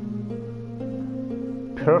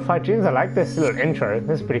 Purified Dreams, I like this little intro.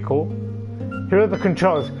 This is pretty cool. Here are the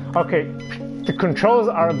controls. Okay, the controls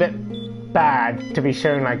are a bit bad to be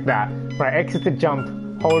shown like that. Right, exit to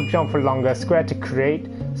jump, hold jump for longer, square to create,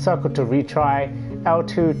 circle to retry,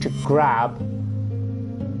 L2 to grab,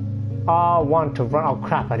 R1 to run. Oh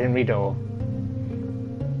crap, I didn't read it all.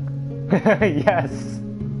 Yes.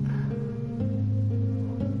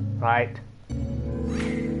 Right.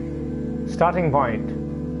 Starting point.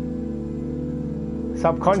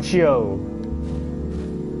 Subconscio.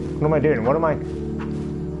 What am I doing? What am I...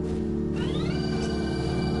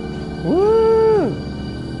 Woo!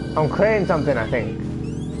 I'm creating something, I think.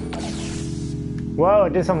 Whoa, I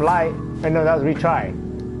did some light. Oh, no, that was retry.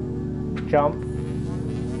 Jump.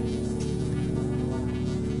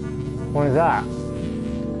 What is that?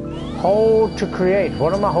 Hold to create.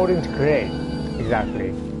 What am I holding to create? Exactly.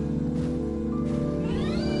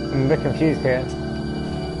 I'm a bit confused here.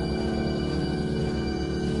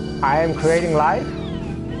 I am creating life?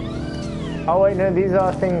 Oh wait, no, these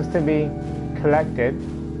are things to be collected.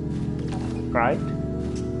 Right?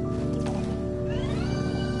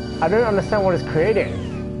 I don't understand what it's creating.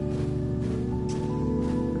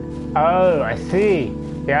 Oh, I see.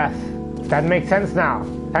 Yes, that makes sense now.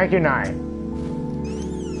 Thank you, Nai.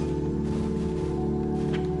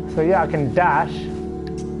 So yeah, I can dash,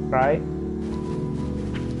 right?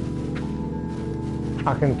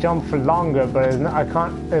 I can jump for longer, but there's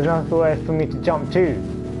no way for me to jump to.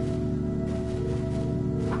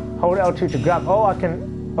 Hold L2 to grab. Oh,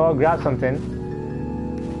 I'll grab something.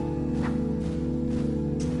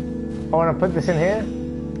 I want to put this in here.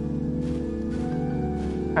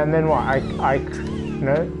 And then what?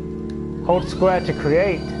 Hold square to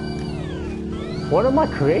create. What am I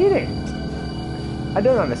creating? I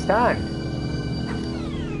don't understand.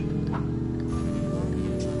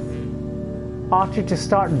 R2 to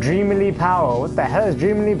start Dreamily Power. What the hell is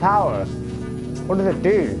Dreamily Power? What does it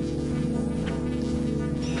do?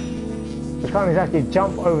 I can't exactly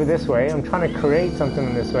jump over this way. I'm trying to create something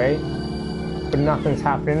in this way, but nothing's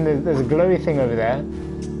happening. There's a glowy thing over there.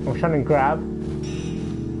 I'm trying to grab.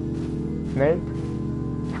 Nope.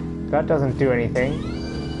 That doesn't do anything.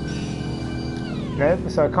 Nope.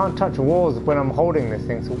 So I can't touch walls when I'm holding this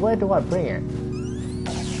thing. So where do I bring it?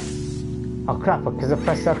 Oh crap, because I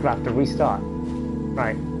pressed circle I have to restart.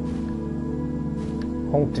 Right.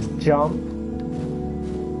 Hold to jump.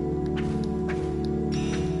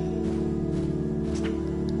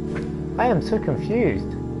 I am so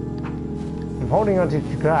confused. I'm holding on to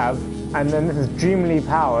grab, and then this is Dreamily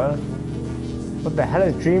Power. What the hell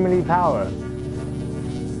is Dreamily Power?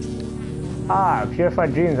 Ah,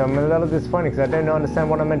 Purified Dreams. I'm a little disappointed because I don't understand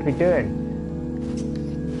what I'm meant to be doing.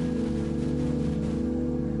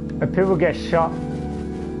 If people get shot,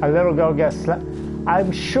 a little girl gets slapped.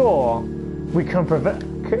 I'm sure we can prevent.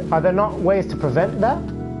 Are there not ways to prevent that?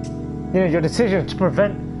 You know, your decision to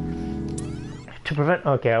prevent.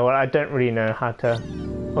 Okay, well, I don't really know how to.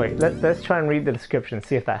 Wait, let's try and read the description,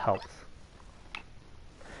 see if that helps.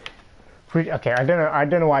 Okay, I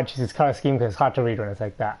don't know why I choose this color scheme because it's hard to read when it's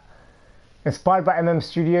like that. Inspired by MM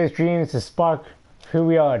Studios, dreams to spark who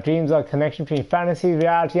we are. Dreams are a connection between fantasy,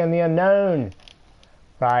 reality, and the unknown.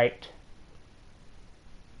 Right.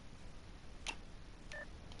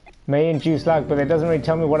 May induce luck, but it doesn't really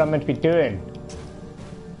tell me what I'm meant to be doing.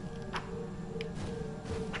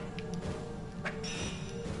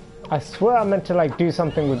 I swear I meant to like do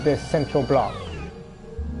something with this central block.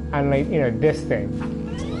 And like, you know, this thing.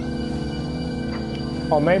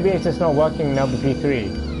 Or maybe it's just not working in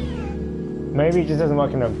LBP3. Maybe it just doesn't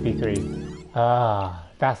work in LBP3. Ah,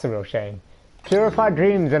 that's a real shame. Purified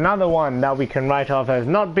Dreams, another one that we can write off as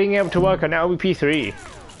not being able to work on LBP3.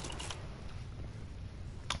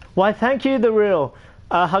 Why, thank you, the real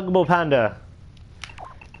Huggable Panda.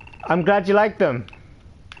 I'm glad you like them.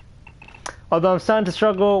 Although I'm starting to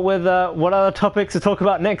struggle with what other topics to talk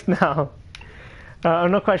about next now.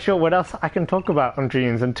 I'm not quite sure what else I can talk about on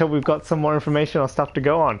Dreams until we've got some more information or stuff to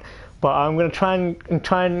go on. But I'm going to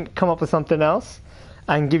try and come up with something else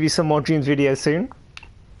and give you some more Dreams videos soon.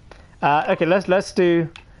 Okay, let's do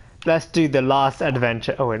the last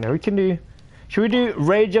adventure. Oh wait, no, we can do. Should we do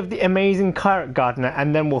Rage of the Amazing Carrot Gardener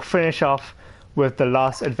and then we'll finish off with the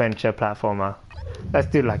last adventure platformer? Let's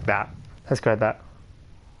do it like that. Let's go with that.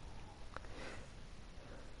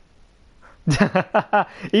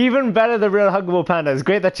 Even better, the real Huggable Panda. It's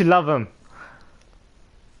great that you love him.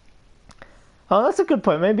 Oh, that's a good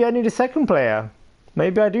point. Maybe I need a second player.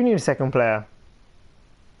 Maybe I do need a second player.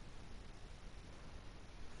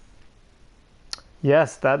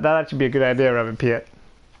 Yes, that actually be a good idea, Rabbit Piet.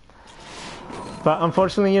 But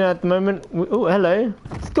unfortunately, you know, at the moment... Oh, hello.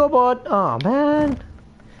 Scoreboard. Oh, man.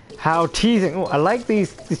 How teasing. Oh, I like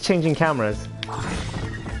these changing cameras.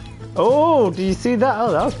 Oh, do you see that?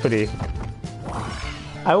 Oh, that was pretty.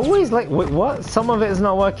 I always like... Wait, what? Some of it is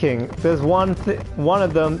not working. There's one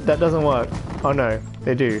of them that doesn't work. Oh, no.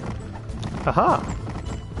 They do. Aha.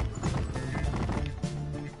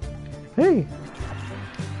 Hey.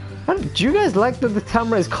 Do you guys like that the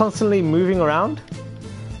camera is constantly moving around?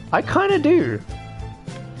 I kind of do.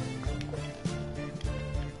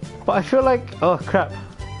 But I feel like... Oh, crap.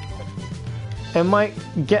 It might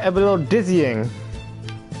get a little dizzying.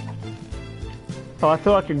 Oh, I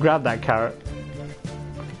thought I could grab that carrot.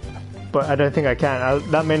 But I don't think I can.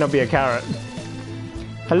 That may not be a carrot.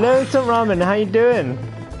 Hello, Instant Ramen. How you doing?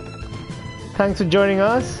 Thanks for joining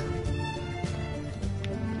us.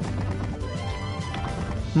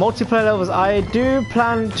 Multiplayer levels. I do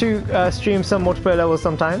plan to stream some multiplayer levels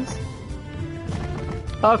sometimes.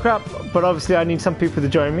 Oh crap, but obviously I need some people to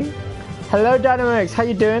join me. Hello Dynamix, how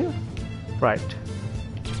you doing? Right.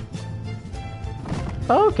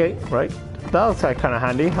 Oh, okay, right. That was kind of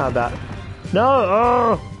handy, how that... No!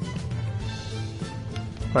 Oh!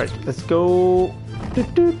 Right, let's go...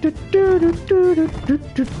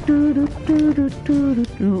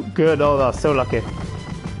 Good, oh that's so lucky.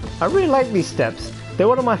 I really like these steps. They're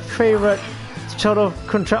one of my favorite sort of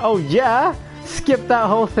control. Oh yeah, skip that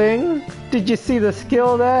whole thing. Did you see the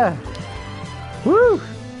skill there? Woo!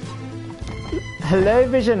 Hello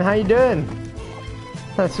Vision, how you doing?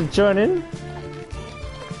 Thanks for joining.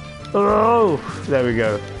 Oh, there we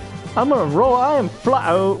go. I'm on a roll. I am flat.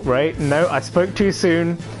 Oh, right. No, I spoke too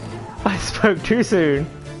soon. I spoke too soon.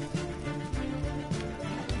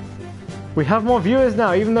 We have more viewers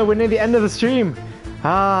now, even though we're near the end of the stream.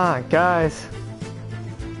 Ah, guys.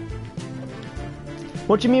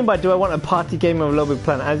 What do you mean by do I want a party game of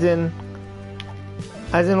LittleBigPlanet?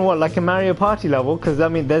 As in what? Like a Mario Party level? Because I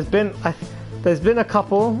mean, there's been a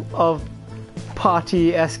couple of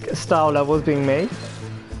party-esque style levels being made.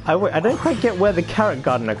 I don't quite get where the carrot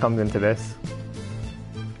gardener comes into this.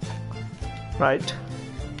 Right.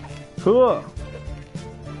 Cool.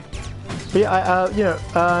 But yeah,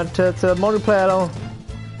 to multiplayer level.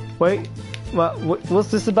 Wait,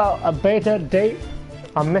 what's this about? A beta date?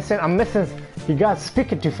 I'm missing. You guys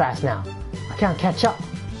speaking too fast now. I can't catch up.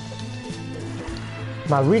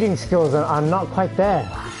 My reading skills are not quite there.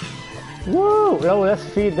 Woo! Oh, let's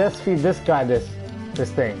feed this guy this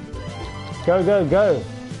thing. Go!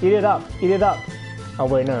 Eat it up! Oh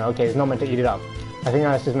wait, no. Okay, it's not meant to eat it up. I think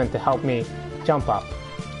that's just meant to help me jump up.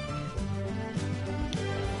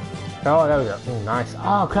 Oh, there we go. Nice.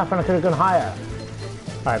 Oh crap! And I could have gone higher.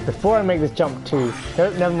 All right, before I make this jump to...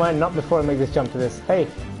 Nope, never mind. Not before I make this jump to this. Hey,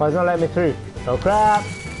 why is it not letting me through? Oh crap!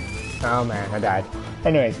 Oh man, I died.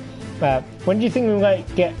 Anyways. When do you think we might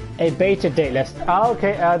get a beta date list? Oh,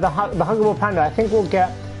 okay, the Huggable Panda. I think we'll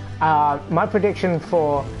get my prediction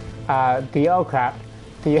for the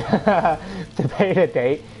beta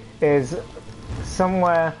date is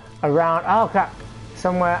somewhere around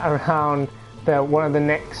one of the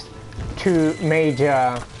next two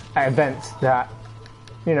major events that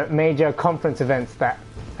major conference events that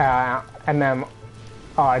MM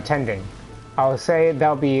are attending. I'll say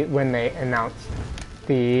that'll be when they announce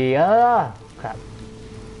the crap.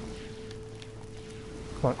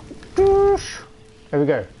 Come on. There we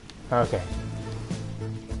go. Okay.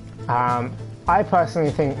 I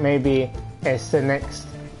personally think maybe it's the next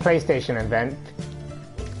PlayStation event.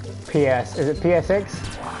 Is it PS6?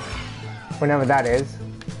 Whenever that is.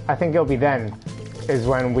 I think it'll be then is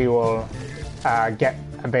when we will get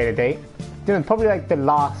a beta date. Probably like the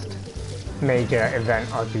last major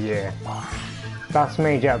event of the year. Last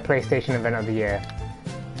major PlayStation event of the year.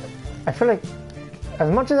 I feel like,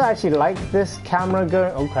 as much as I actually like this camera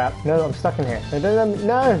going... Oh crap, no, I'm stuck in here.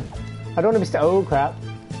 No! I don't want to be stuck. Oh crap.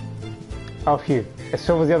 Oh phew, it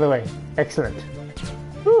swivels the other way. Excellent.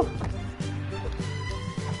 Whew.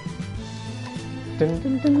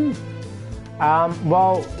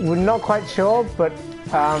 Well, we're not quite sure, but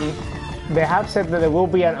they have said that there will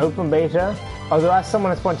be an open beta. Although, as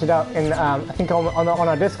someone has pointed out in, I think on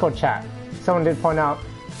our Discord chat, someone did point out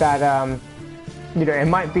that it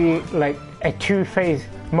might be like a two-phase,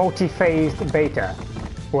 multi-phased beta,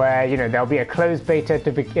 where there'll be a closed beta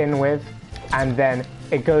to begin with, and then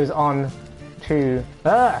it goes on to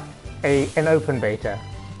an open beta.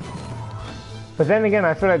 But then again,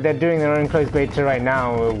 I feel like they're doing their own closed beta right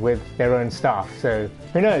now with their own stuff, so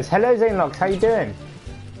who knows? Hello Zanelox, how you doing?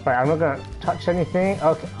 Right, I'm not gonna touch anything.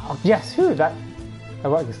 Okay, oh, yes, that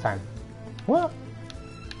worked this time. What?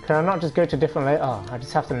 Can I not just go to different layers? Oh, I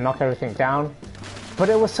just have to knock everything down. But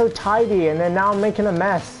it was so tidy, and then now I'm making a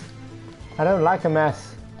mess. I don't like a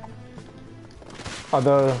mess.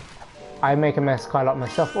 Although, I make a mess quite a lot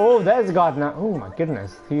myself. Oh, there's a gardener. Oh my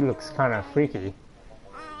goodness, he looks kind of freaky.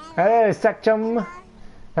 Hey, Sectum.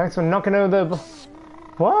 Thanks for knocking over the...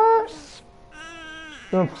 What?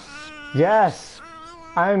 Yes.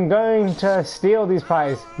 I'm going to steal these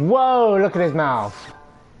pies. Whoa, look at his mouth.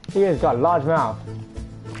 He has got a large mouth.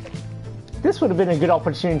 This would have been a good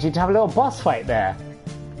opportunity to have a little boss fight there.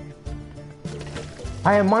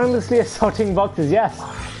 I am mindlessly assaulting boxes, yes.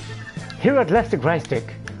 Here at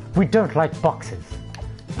leftstickrightstick, we don't like boxes.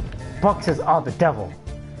 Boxes are the devil.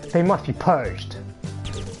 They must be purged.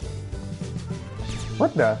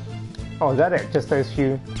 What the? Oh, is that it? Just those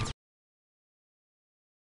few?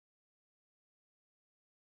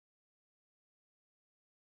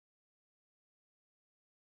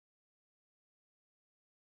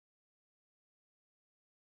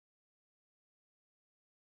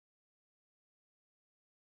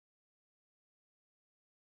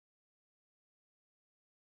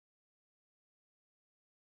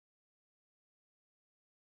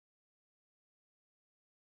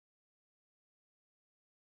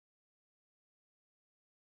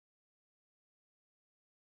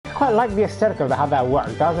 I quite like the aesthetic of how that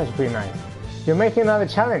worked. That was actually pretty nice. You're making another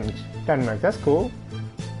challenge, Denmark. That's cool.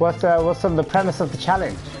 What's sort of the premise of the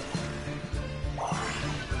challenge?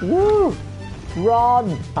 Woo!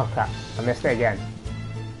 Run! Oh crap! I missed it again.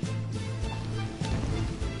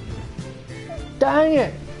 Dang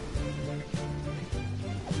it!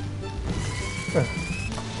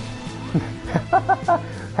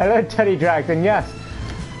 Hello, Teddy Dragon. Yes,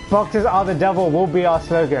 boxes are the devil will be our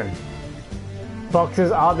slogan.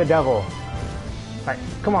 Boxes are the devil. Right,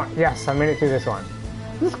 come on. Yes, I made it through this one.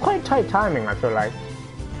 This is quite tight timing, I feel like.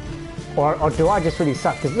 Or do I just really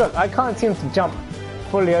suck? Because look, I can't seem to jump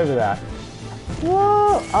fully over that.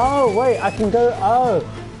 Whoa! Oh, wait, I can go... Oh!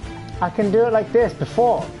 I can do it like this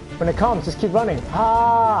before. When it comes, just keep running.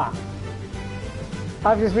 Ah!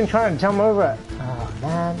 I've just been trying to jump over it. Oh,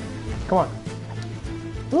 man. Come on.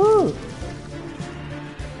 Woo!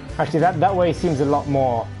 Actually, that way seems a lot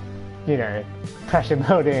more, you know, pressure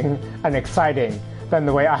building and exciting than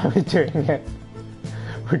the way I was doing it.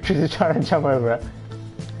 Which was just trying to jump over it.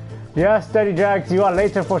 Yes, Dirty Drags, you are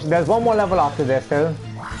late, unfortunately. There's one more level after this, though.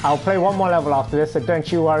 I'll play one more level after this, so don't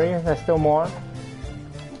you worry. There's still more.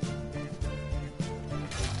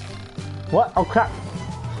 What? Oh, crap.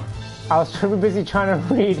 I was too busy trying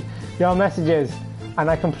to read your messages, and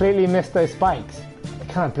I completely missed those spikes. They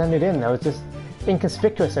kind of blended in. They was just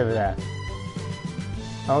inconspicuous over there.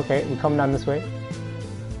 Okay, we come down this way.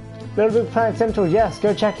 LittleBigPlanet Central, yes,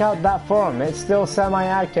 go check out that forum. It's still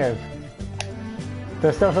semi-active.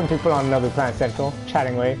 There's still some people on LittleBigPlanet Central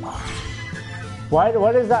chatting away. Why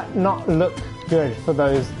does that not look good for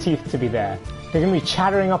those teeth to be there? They're going to be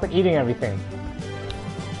chattering up and eating everything.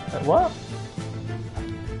 What?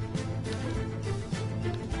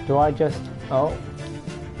 Do I just... Oh.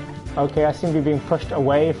 Okay, I seem to be being pushed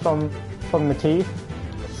away from the teeth.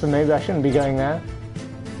 So maybe I shouldn't be going there.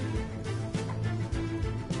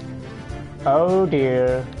 Oh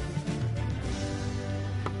dear.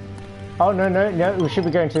 Oh, no, we should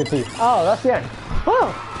be going to the teeth. Oh, that's the end.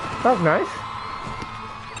 Oh, that's nice.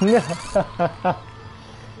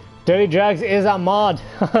 Dirty Drags is a mod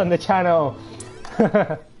on the channel.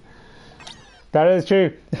 That is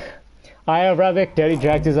true. I am Ravic, Dirty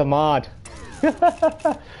Drags is a mod.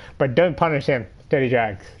 But don't punish him, Dirty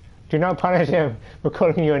Drags. Do not punish him for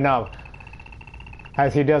calling you a knob,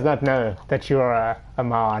 as he does not know that you are a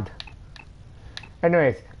mod.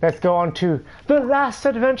 Anyways, let's go on to The Last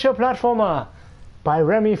Adventure Platformer by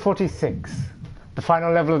Remy46, the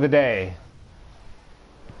final level of the day.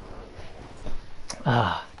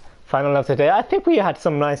 Final level today. I think we had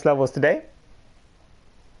some nice levels today.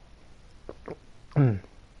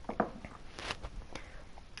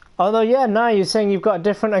 Although, yeah, now you're saying you've got a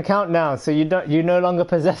different account now, so you no longer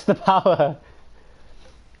possess the power.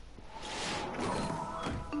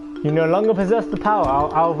 You no longer possess the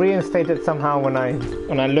power. I'll reinstate it somehow when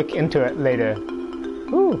I look into it later.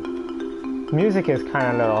 Ooh, music is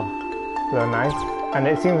kind of a little nice, and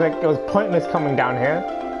it seems like it was pointless coming down here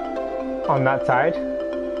on that side.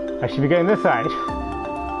 I should be going this side.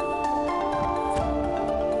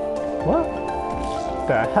 What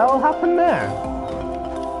the hell happened there?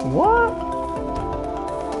 What?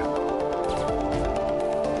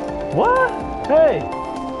 What? Hey!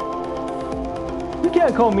 You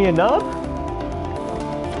can't call me a knob!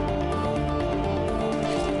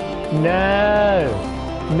 No!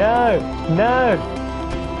 No! No!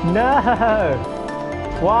 No!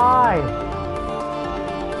 Why?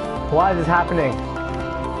 Why is this happening?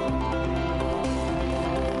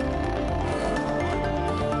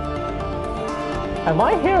 Am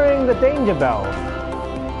I hearing the danger bells?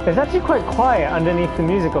 It's actually quite quiet underneath the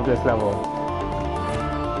music of this level.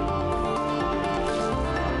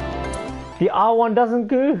 The R1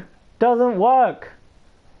 doesn't work.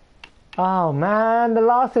 Oh man, The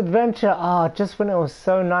Last Adventure. Just when it was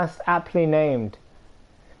so nice, aptly named.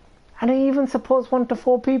 And it even supports 1 to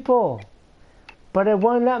 4 people. But it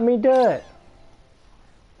won't let me do it.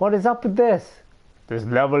 What is up with this? This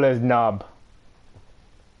level is nub.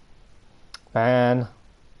 Man.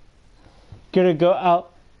 Gotta go out.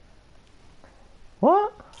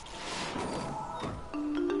 What?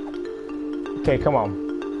 Okay, come on.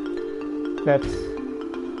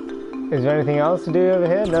 Is there anything else to do over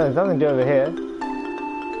here? No, there's nothing to do over here.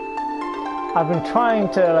 I've been trying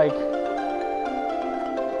to, like...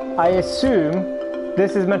 I assume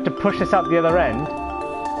this is meant to push us up the other end.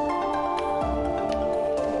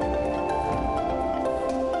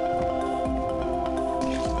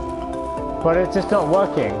 But it's just not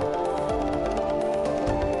working.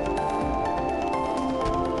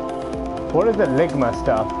 What is the Ligma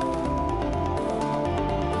stuff?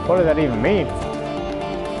 What does that even mean?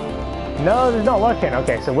 No, it's not working.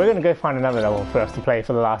 Okay, so we're gonna go find another level for us to play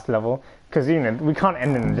for the last level, because you know we can't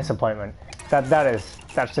end in a disappointment. That's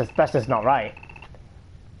just not right.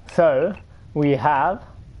 So we have,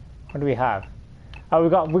 what do we have? Oh, we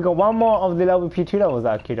got one more of the LBP2 levels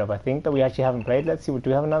that are queued up, I think, that we actually haven't played. Let's see, do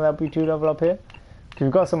we have another LBP2 level up here? We've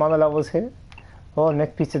got some other levels here. Oh,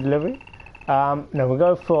 next piece of delivery. No, we'll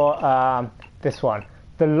go for this one,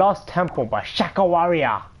 The Lost Temple by Shaka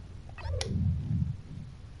Warrior.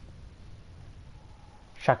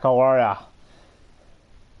 Shaka Warrior.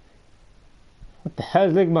 What the hell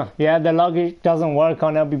is Ligma? Yeah, the login doesn't work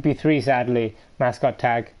on LBP3, sadly. Mascot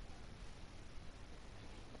tag.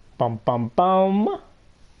 Bum bum bum.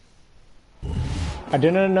 I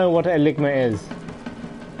do not know what a ligma is.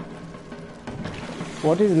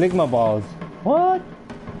 What is ligma balls? What?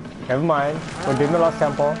 Never mind. We're doing the Lost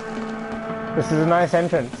Temple. This is a nice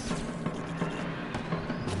entrance.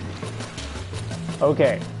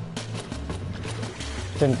 Okay.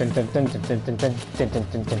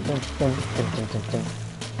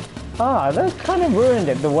 Ah, that kind of ruined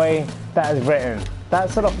it the way that is written.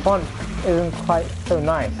 That sort of font isn't quite so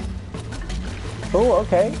nice. Oh,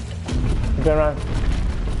 okay. Go around.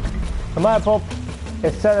 My pop.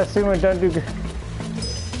 It said assuming don't do good.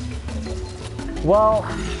 Well,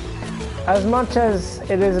 as much as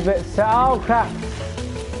it is a bit. Oh crap!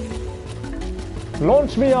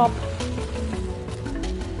 Launch me up.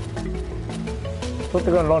 Thought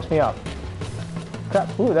they're gonna launch me up.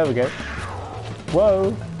 Crap! Ooh, there we go.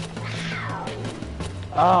 Whoa!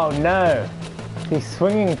 Oh no! These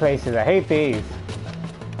swinging places. I hate these.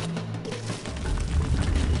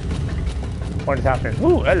 What is happening?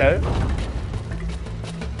 Ooh, hello.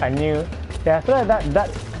 I knew. Yeah, I feel like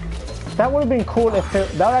that would have been cool if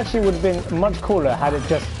that actually would have been much cooler had it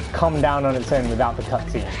just come down on its own without the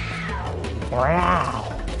cutscene. Wow.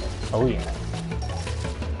 Oh yeah.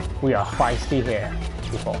 We are feisty here,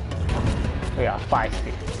 people. We are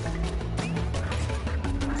feisty.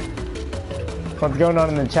 What's going on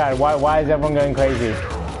in the chat? Why is everyone going crazy?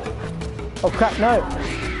 Oh crap! No.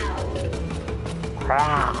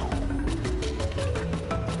 Wow.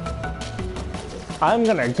 I'm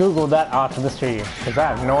gonna Google that after the stream, because I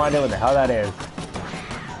have no idea what the hell that is.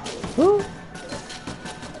 Woo!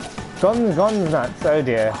 Guns nuts, oh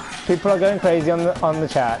dear. People are going crazy on the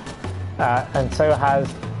chat. And so has...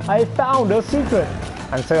 I found a secret!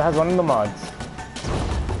 And so has one of the mods.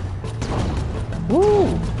 Woo!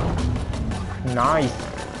 Nice.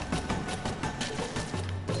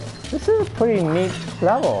 This is a pretty neat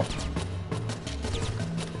level.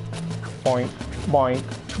 Boink, boink,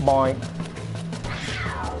 boink.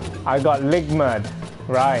 I got ligmud.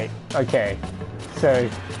 Right, okay. So,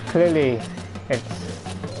 clearly, it's...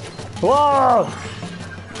 Whoa!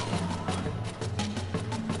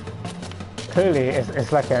 Clearly,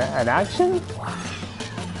 it's like an action?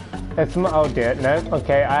 It's... Oh dear, no,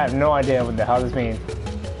 okay, I have no idea what the hell this means.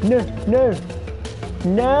 No, no!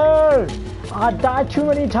 No! I died too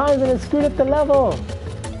many times and it screwed up the level!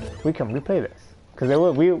 We can replay this. Because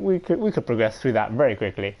we could progress through that very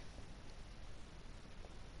quickly.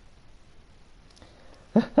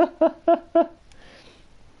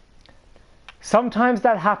 Sometimes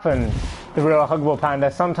that happens, the real huggable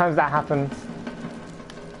panda. Sometimes that happens,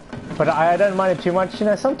 but I don't mind it too much. You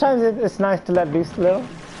know, sometimes it's nice to let loose a little.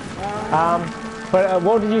 But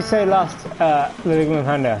what did you say last, Little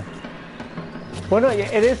Panda? Well, no,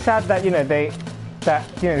 it is sad that the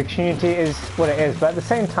community is what it is, but at the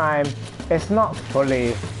same time, it's not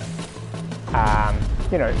fully,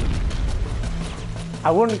 I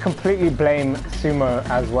wouldn't completely blame Sumo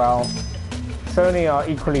as well. Sony are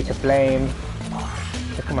equally to blame.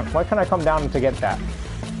 So come on, why can't I come down to get that?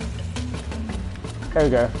 There we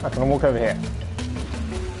go, I can walk over here.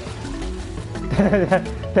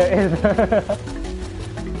 There is...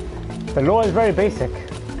 The law is very basic.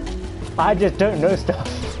 I just don't know stuff.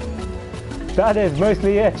 That is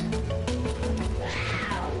mostly it.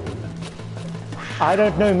 I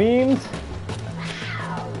don't know memes.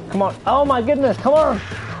 Come on. Oh my goodness, come on.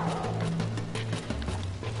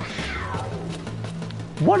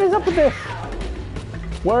 What is up with this?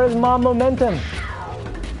 Where is my momentum?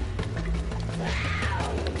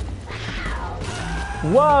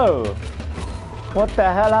 Whoa. What the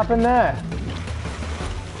hell happened there?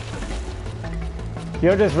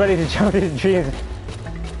 You're just ready to jump into dreams.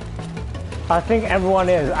 I think everyone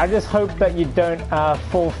is. I just hope that you don't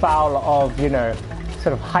fall foul of,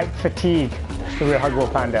 sort of hype fatigue. The real huggable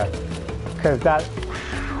panda, because that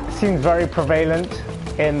seems very prevalent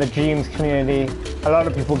in the dreams community. A lot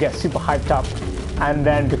of people get super hyped up, and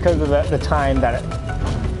then because of the time that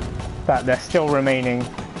they're still remaining,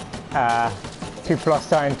 people are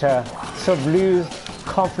starting to sort of lose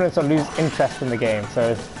confidence or lose interest in the game.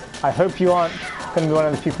 So I hope you aren't going to be one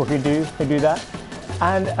of the people who do that.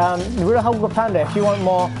 And the real huggable panda, if you want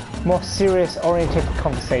more serious oriented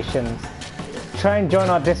conversations, try and join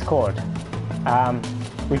our Discord.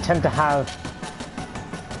 We tend to have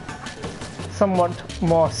somewhat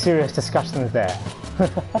more serious discussions there.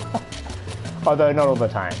 Although not all the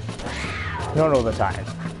time. Not all the time.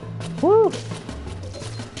 Woo!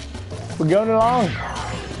 We're going along.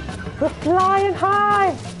 We're flying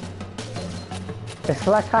high! It's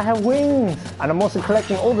like I have wings. And I'm also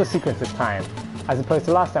collecting all the secrets this time, as opposed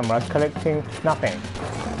to last time where I was collecting nothing.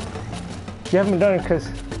 You haven't done it because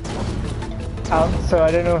So I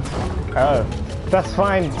don't know. Oh, that's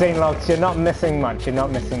fine, Zanelocks. You're not missing much. You're not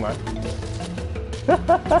missing much.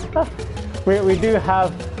 we do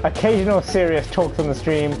have occasional serious talks on the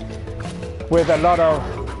stream with a lot of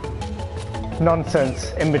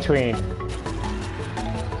nonsense in between.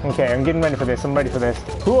 Okay, I'm getting ready for this. I'm ready for this.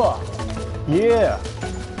 Hooah! Yeah!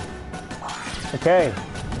 Okay.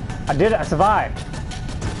 I did it. I survived.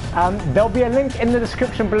 There'll be a link in the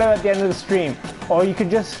description below at the end of the stream. Or you could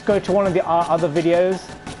just go to one of our other videos,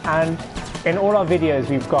 and in all our videos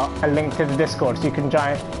we've got a link to the Discord, so you can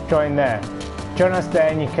join there. Join us there,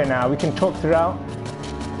 and we can talk throughout.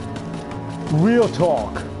 Real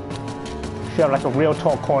talk. We should have like a real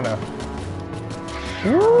talk corner.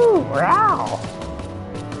 Woo! Wow!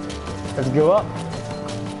 Let's go up.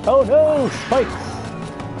 Oh no, spikes!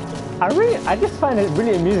 I just find it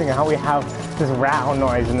really amusing how we have this row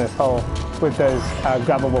noise in this hole with those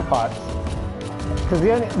grabbable parts. Because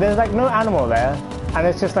there's like no animal there, and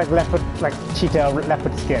it's just like leopard, like cheetah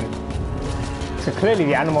leopard skin. So clearly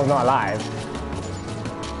the animal's not alive.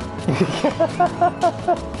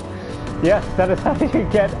 Yes, that is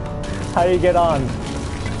how you get on.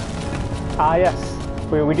 Ah yes,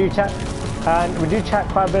 we do chat, and we do chat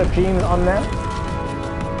quite a bit of dreams on there.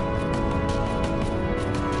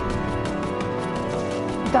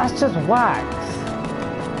 That's just wax.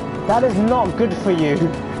 That is not good for you,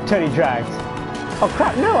 Tony Drags. Oh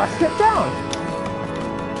crap, no, I slipped down.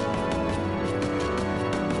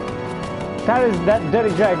 That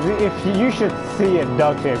Dirty Drags, if you should see a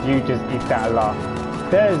doctor if you just eat that a lot.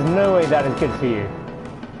 There is no way that is good for you.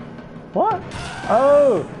 What?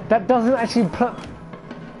 Oh, that doesn't actually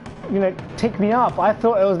take me up. I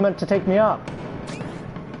thought it was meant to take me up.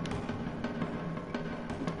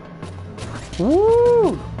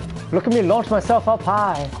 Woo! Look at me launch myself up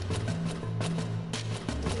high.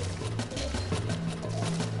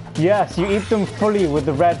 Yes, you eat them fully with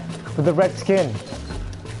the red skin.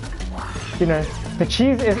 You know, the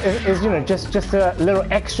cheese is just a little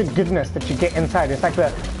extra goodness that you get inside. It's like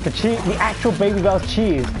the actual Baby Belle's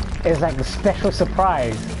cheese is like the special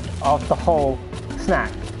surprise of the whole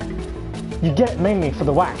snack. You get it mainly for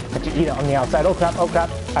the wax, but you eat it on the outside. Oh crap,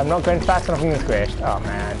 I'm not going fast enough and getting squished. Oh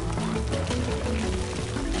man.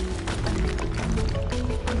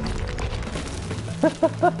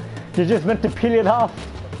 You're just meant to peel it off.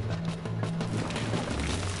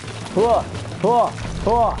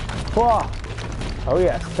 Oh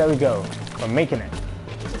yes, there we go. We're making it.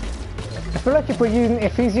 I feel like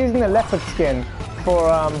if he's using the leopard skin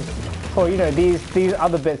for these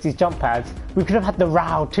other bits, these jump pads, we could have had the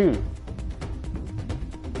row too.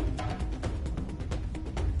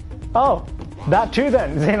 Oh, that too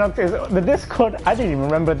then. Zanelocks is the Discord. I didn't even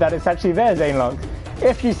remember that it's actually there, Zanelocks.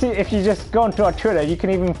 If you just go onto our Twitter, you can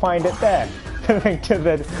even find it there. The link to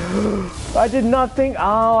the. I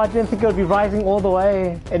didn't think it would be rising all the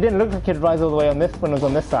way. It didn't look like it'd rise all the way on this when it was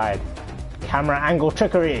on this side. Camera angle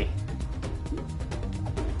trickery.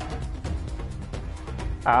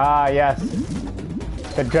 Ah yes,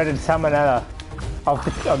 the dreaded salmonella of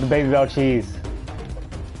the Baby Belle cheese.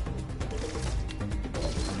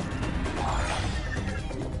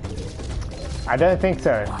 I don't think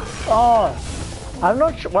so. Oh, I'm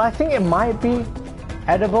not sure. Well, I think it might be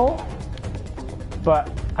edible,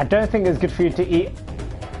 but I don't think it's good for you to eat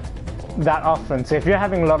that often. So if you're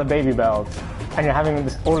having a lot of Baby Belle's and you're having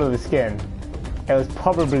all of the skin, it was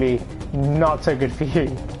probably not so good for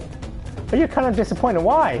you. But you're kind of disappointed.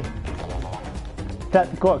 Why?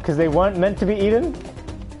 What? Because they weren't meant to be eaten?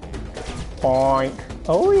 Boink.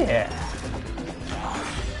 Oh yeah.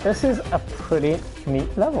 This is a pretty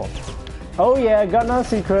neat level. Oh yeah, got no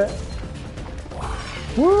secret.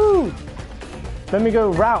 Woo! Let me go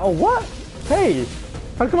round. Oh what? Hey,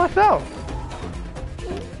 look at myself.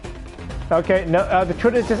 Okay, no, the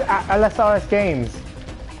Twitter is just at LSRS Games.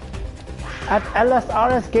 At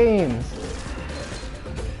LSRS Games.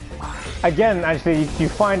 Again, actually, you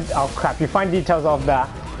find details of that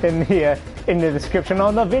in the description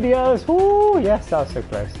on the videos. Woo! Yes, that was so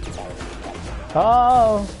close.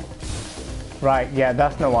 Oh. Right, yeah,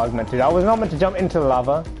 that's not what I was meant to do. I was not meant to jump into the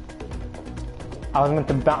lava. I was meant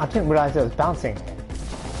to bounce. I didn't realize it was bouncing.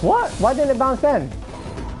 What? Why didn't it bounce then?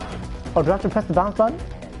 Oh, do I have to press the bounce button?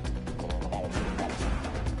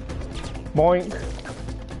 Boink.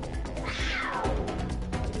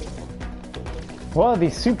 What are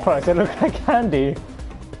these soup products? They look like candy.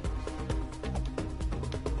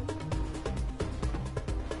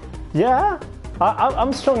 Yeah?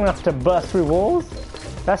 I'm strong enough to burst through walls.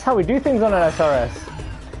 That's how we do things on LSRS.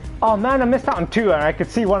 Oh man, I missed out on two and I could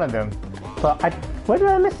see one of them. But where did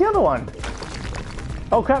I miss the other one?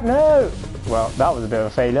 Oh crap, no! Well, that was a bit of a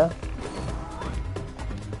failure.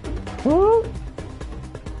 Woo!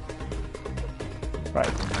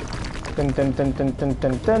 Right. Dun dun dun dun dun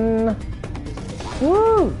dun dun.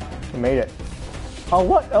 Woo! I made it. Oh,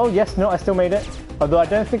 what? Oh, yes, no, I still made it. Although I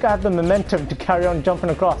don't think I have the momentum to carry on jumping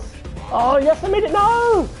across. Oh, yes, I made it.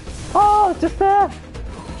 No! Oh, just there.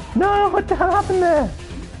 No, what the hell happened there?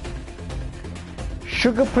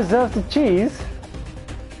 Sugar preserves the cheese?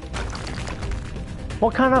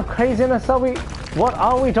 What kind of craziness are we? What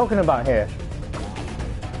are we talking about here?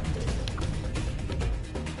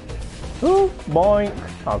 Ooh, boink.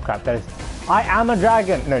 Oh crap, that is... I am a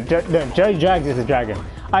dragon. No, Joey Drags is a dragon.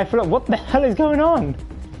 I feel like, what the hell is going on?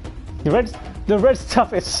 The red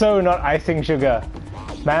stuff is so not icing sugar.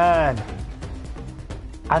 Man.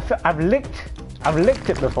 I've licked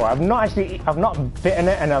it before. I've not bitten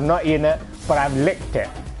it and I've not eaten it, but I've licked it.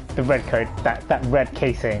 The red coat, that red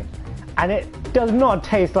casing. And it does not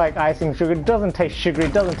taste like icing sugar. It doesn't taste sugary,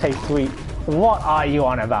 it doesn't taste sweet. What are you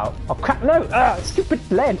on about? Oh crap, no! Stupid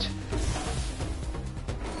ledge!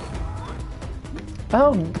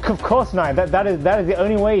 Oh, of course not. That is the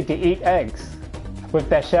only way to eat eggs with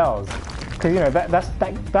their shells, because you know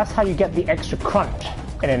that's how you get the extra crunch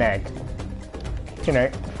in an egg. You know,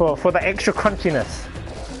 for the extra crunchiness.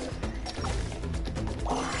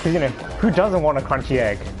 Because you know, who doesn't want a crunchy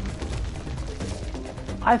egg?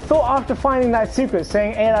 I thought after finding that secret,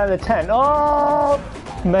 saying 8 out of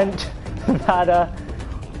 10, meant that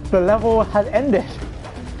the level had ended.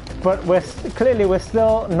 But we're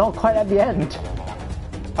still not quite at the end.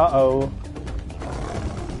 Uh-oh.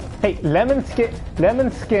 Hey, lemon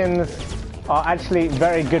skins are actually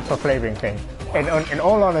very good for flavoring things. In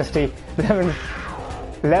all honesty,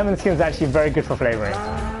 lemon skins are actually very good for flavoring.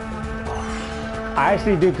 I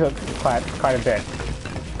actually do cook quite a bit,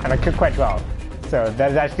 and I cook quite well. So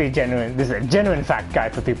that's actually genuine. This is a genuine fact,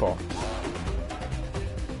 guide for people.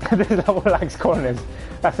 This level likes corners.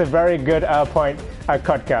 That's a very good point,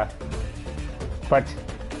 Kotka. But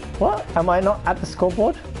what? Am I not at the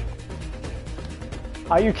scoreboard?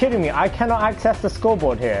 Are you kidding me? I cannot access the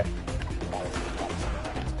scoreboard here.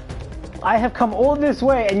 I have come all this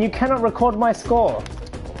way and you cannot record my score.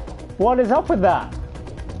 What is up with that?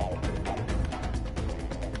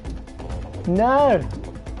 No.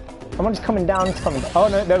 I'm just coming down, oh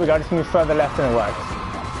no, there we go, just move further left and it works.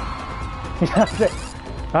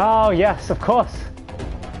 Oh yes, of course.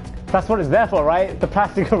 That's what it's there for, right? The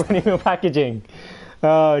plastic aluminum packaging.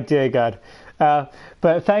 Oh dear God.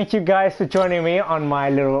 But thank you guys for joining me on my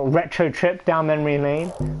little retro trip down memory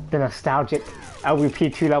lane, the nostalgic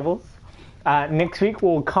LVP2 levels. Next week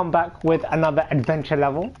we'll come back with another adventure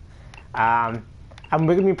level. And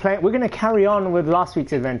we're gonna carry on with last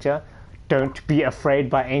week's adventure. Don't Be Afraid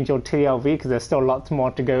by Angel TLV, because there's still lots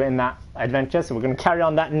more to go in that adventure, so we're going to carry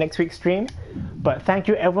on that next week's stream. But thank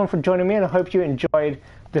you everyone for joining me, and I hope you enjoyed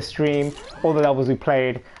the stream, all the levels we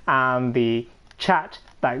played, and the chat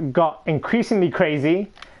that got increasingly crazy.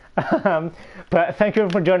 But thank you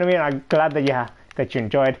everyone for joining me, and I'm glad that you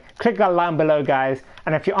enjoyed. Click that line below, guys,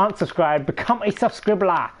 and if you aren't subscribed, become a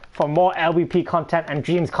subscriber for more LVP content and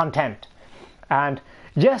Dreams content. And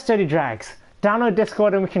yes, Dirty Drags, download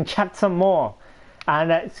Discord and we can chat some more.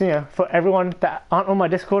 And so, you know, for everyone that aren't on my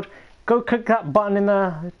Discord, go click that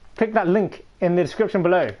button click that link in the description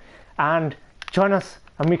below and join us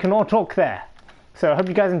and we can all talk there. So I hope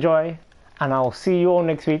you guys enjoy and I'll see you all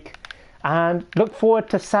next week and look forward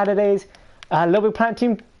to Saturday's LittleBigPlanet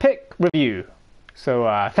team pick review.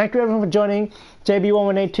 So thank you everyone for joining.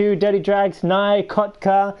 JB1182, Dirty Drags, Nai,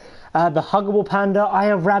 Kotka, the Huggable Panda, I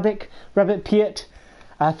have Rabbit Piet.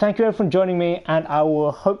 Thank you everyone for joining me, and I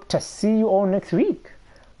will hope to see you all next week.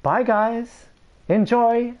 Bye guys.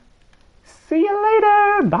 Enjoy. See you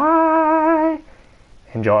later. Bye.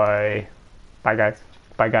 Enjoy. Bye guys.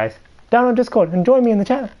 Bye guys. Download Discord and join me in the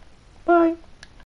chat. Bye.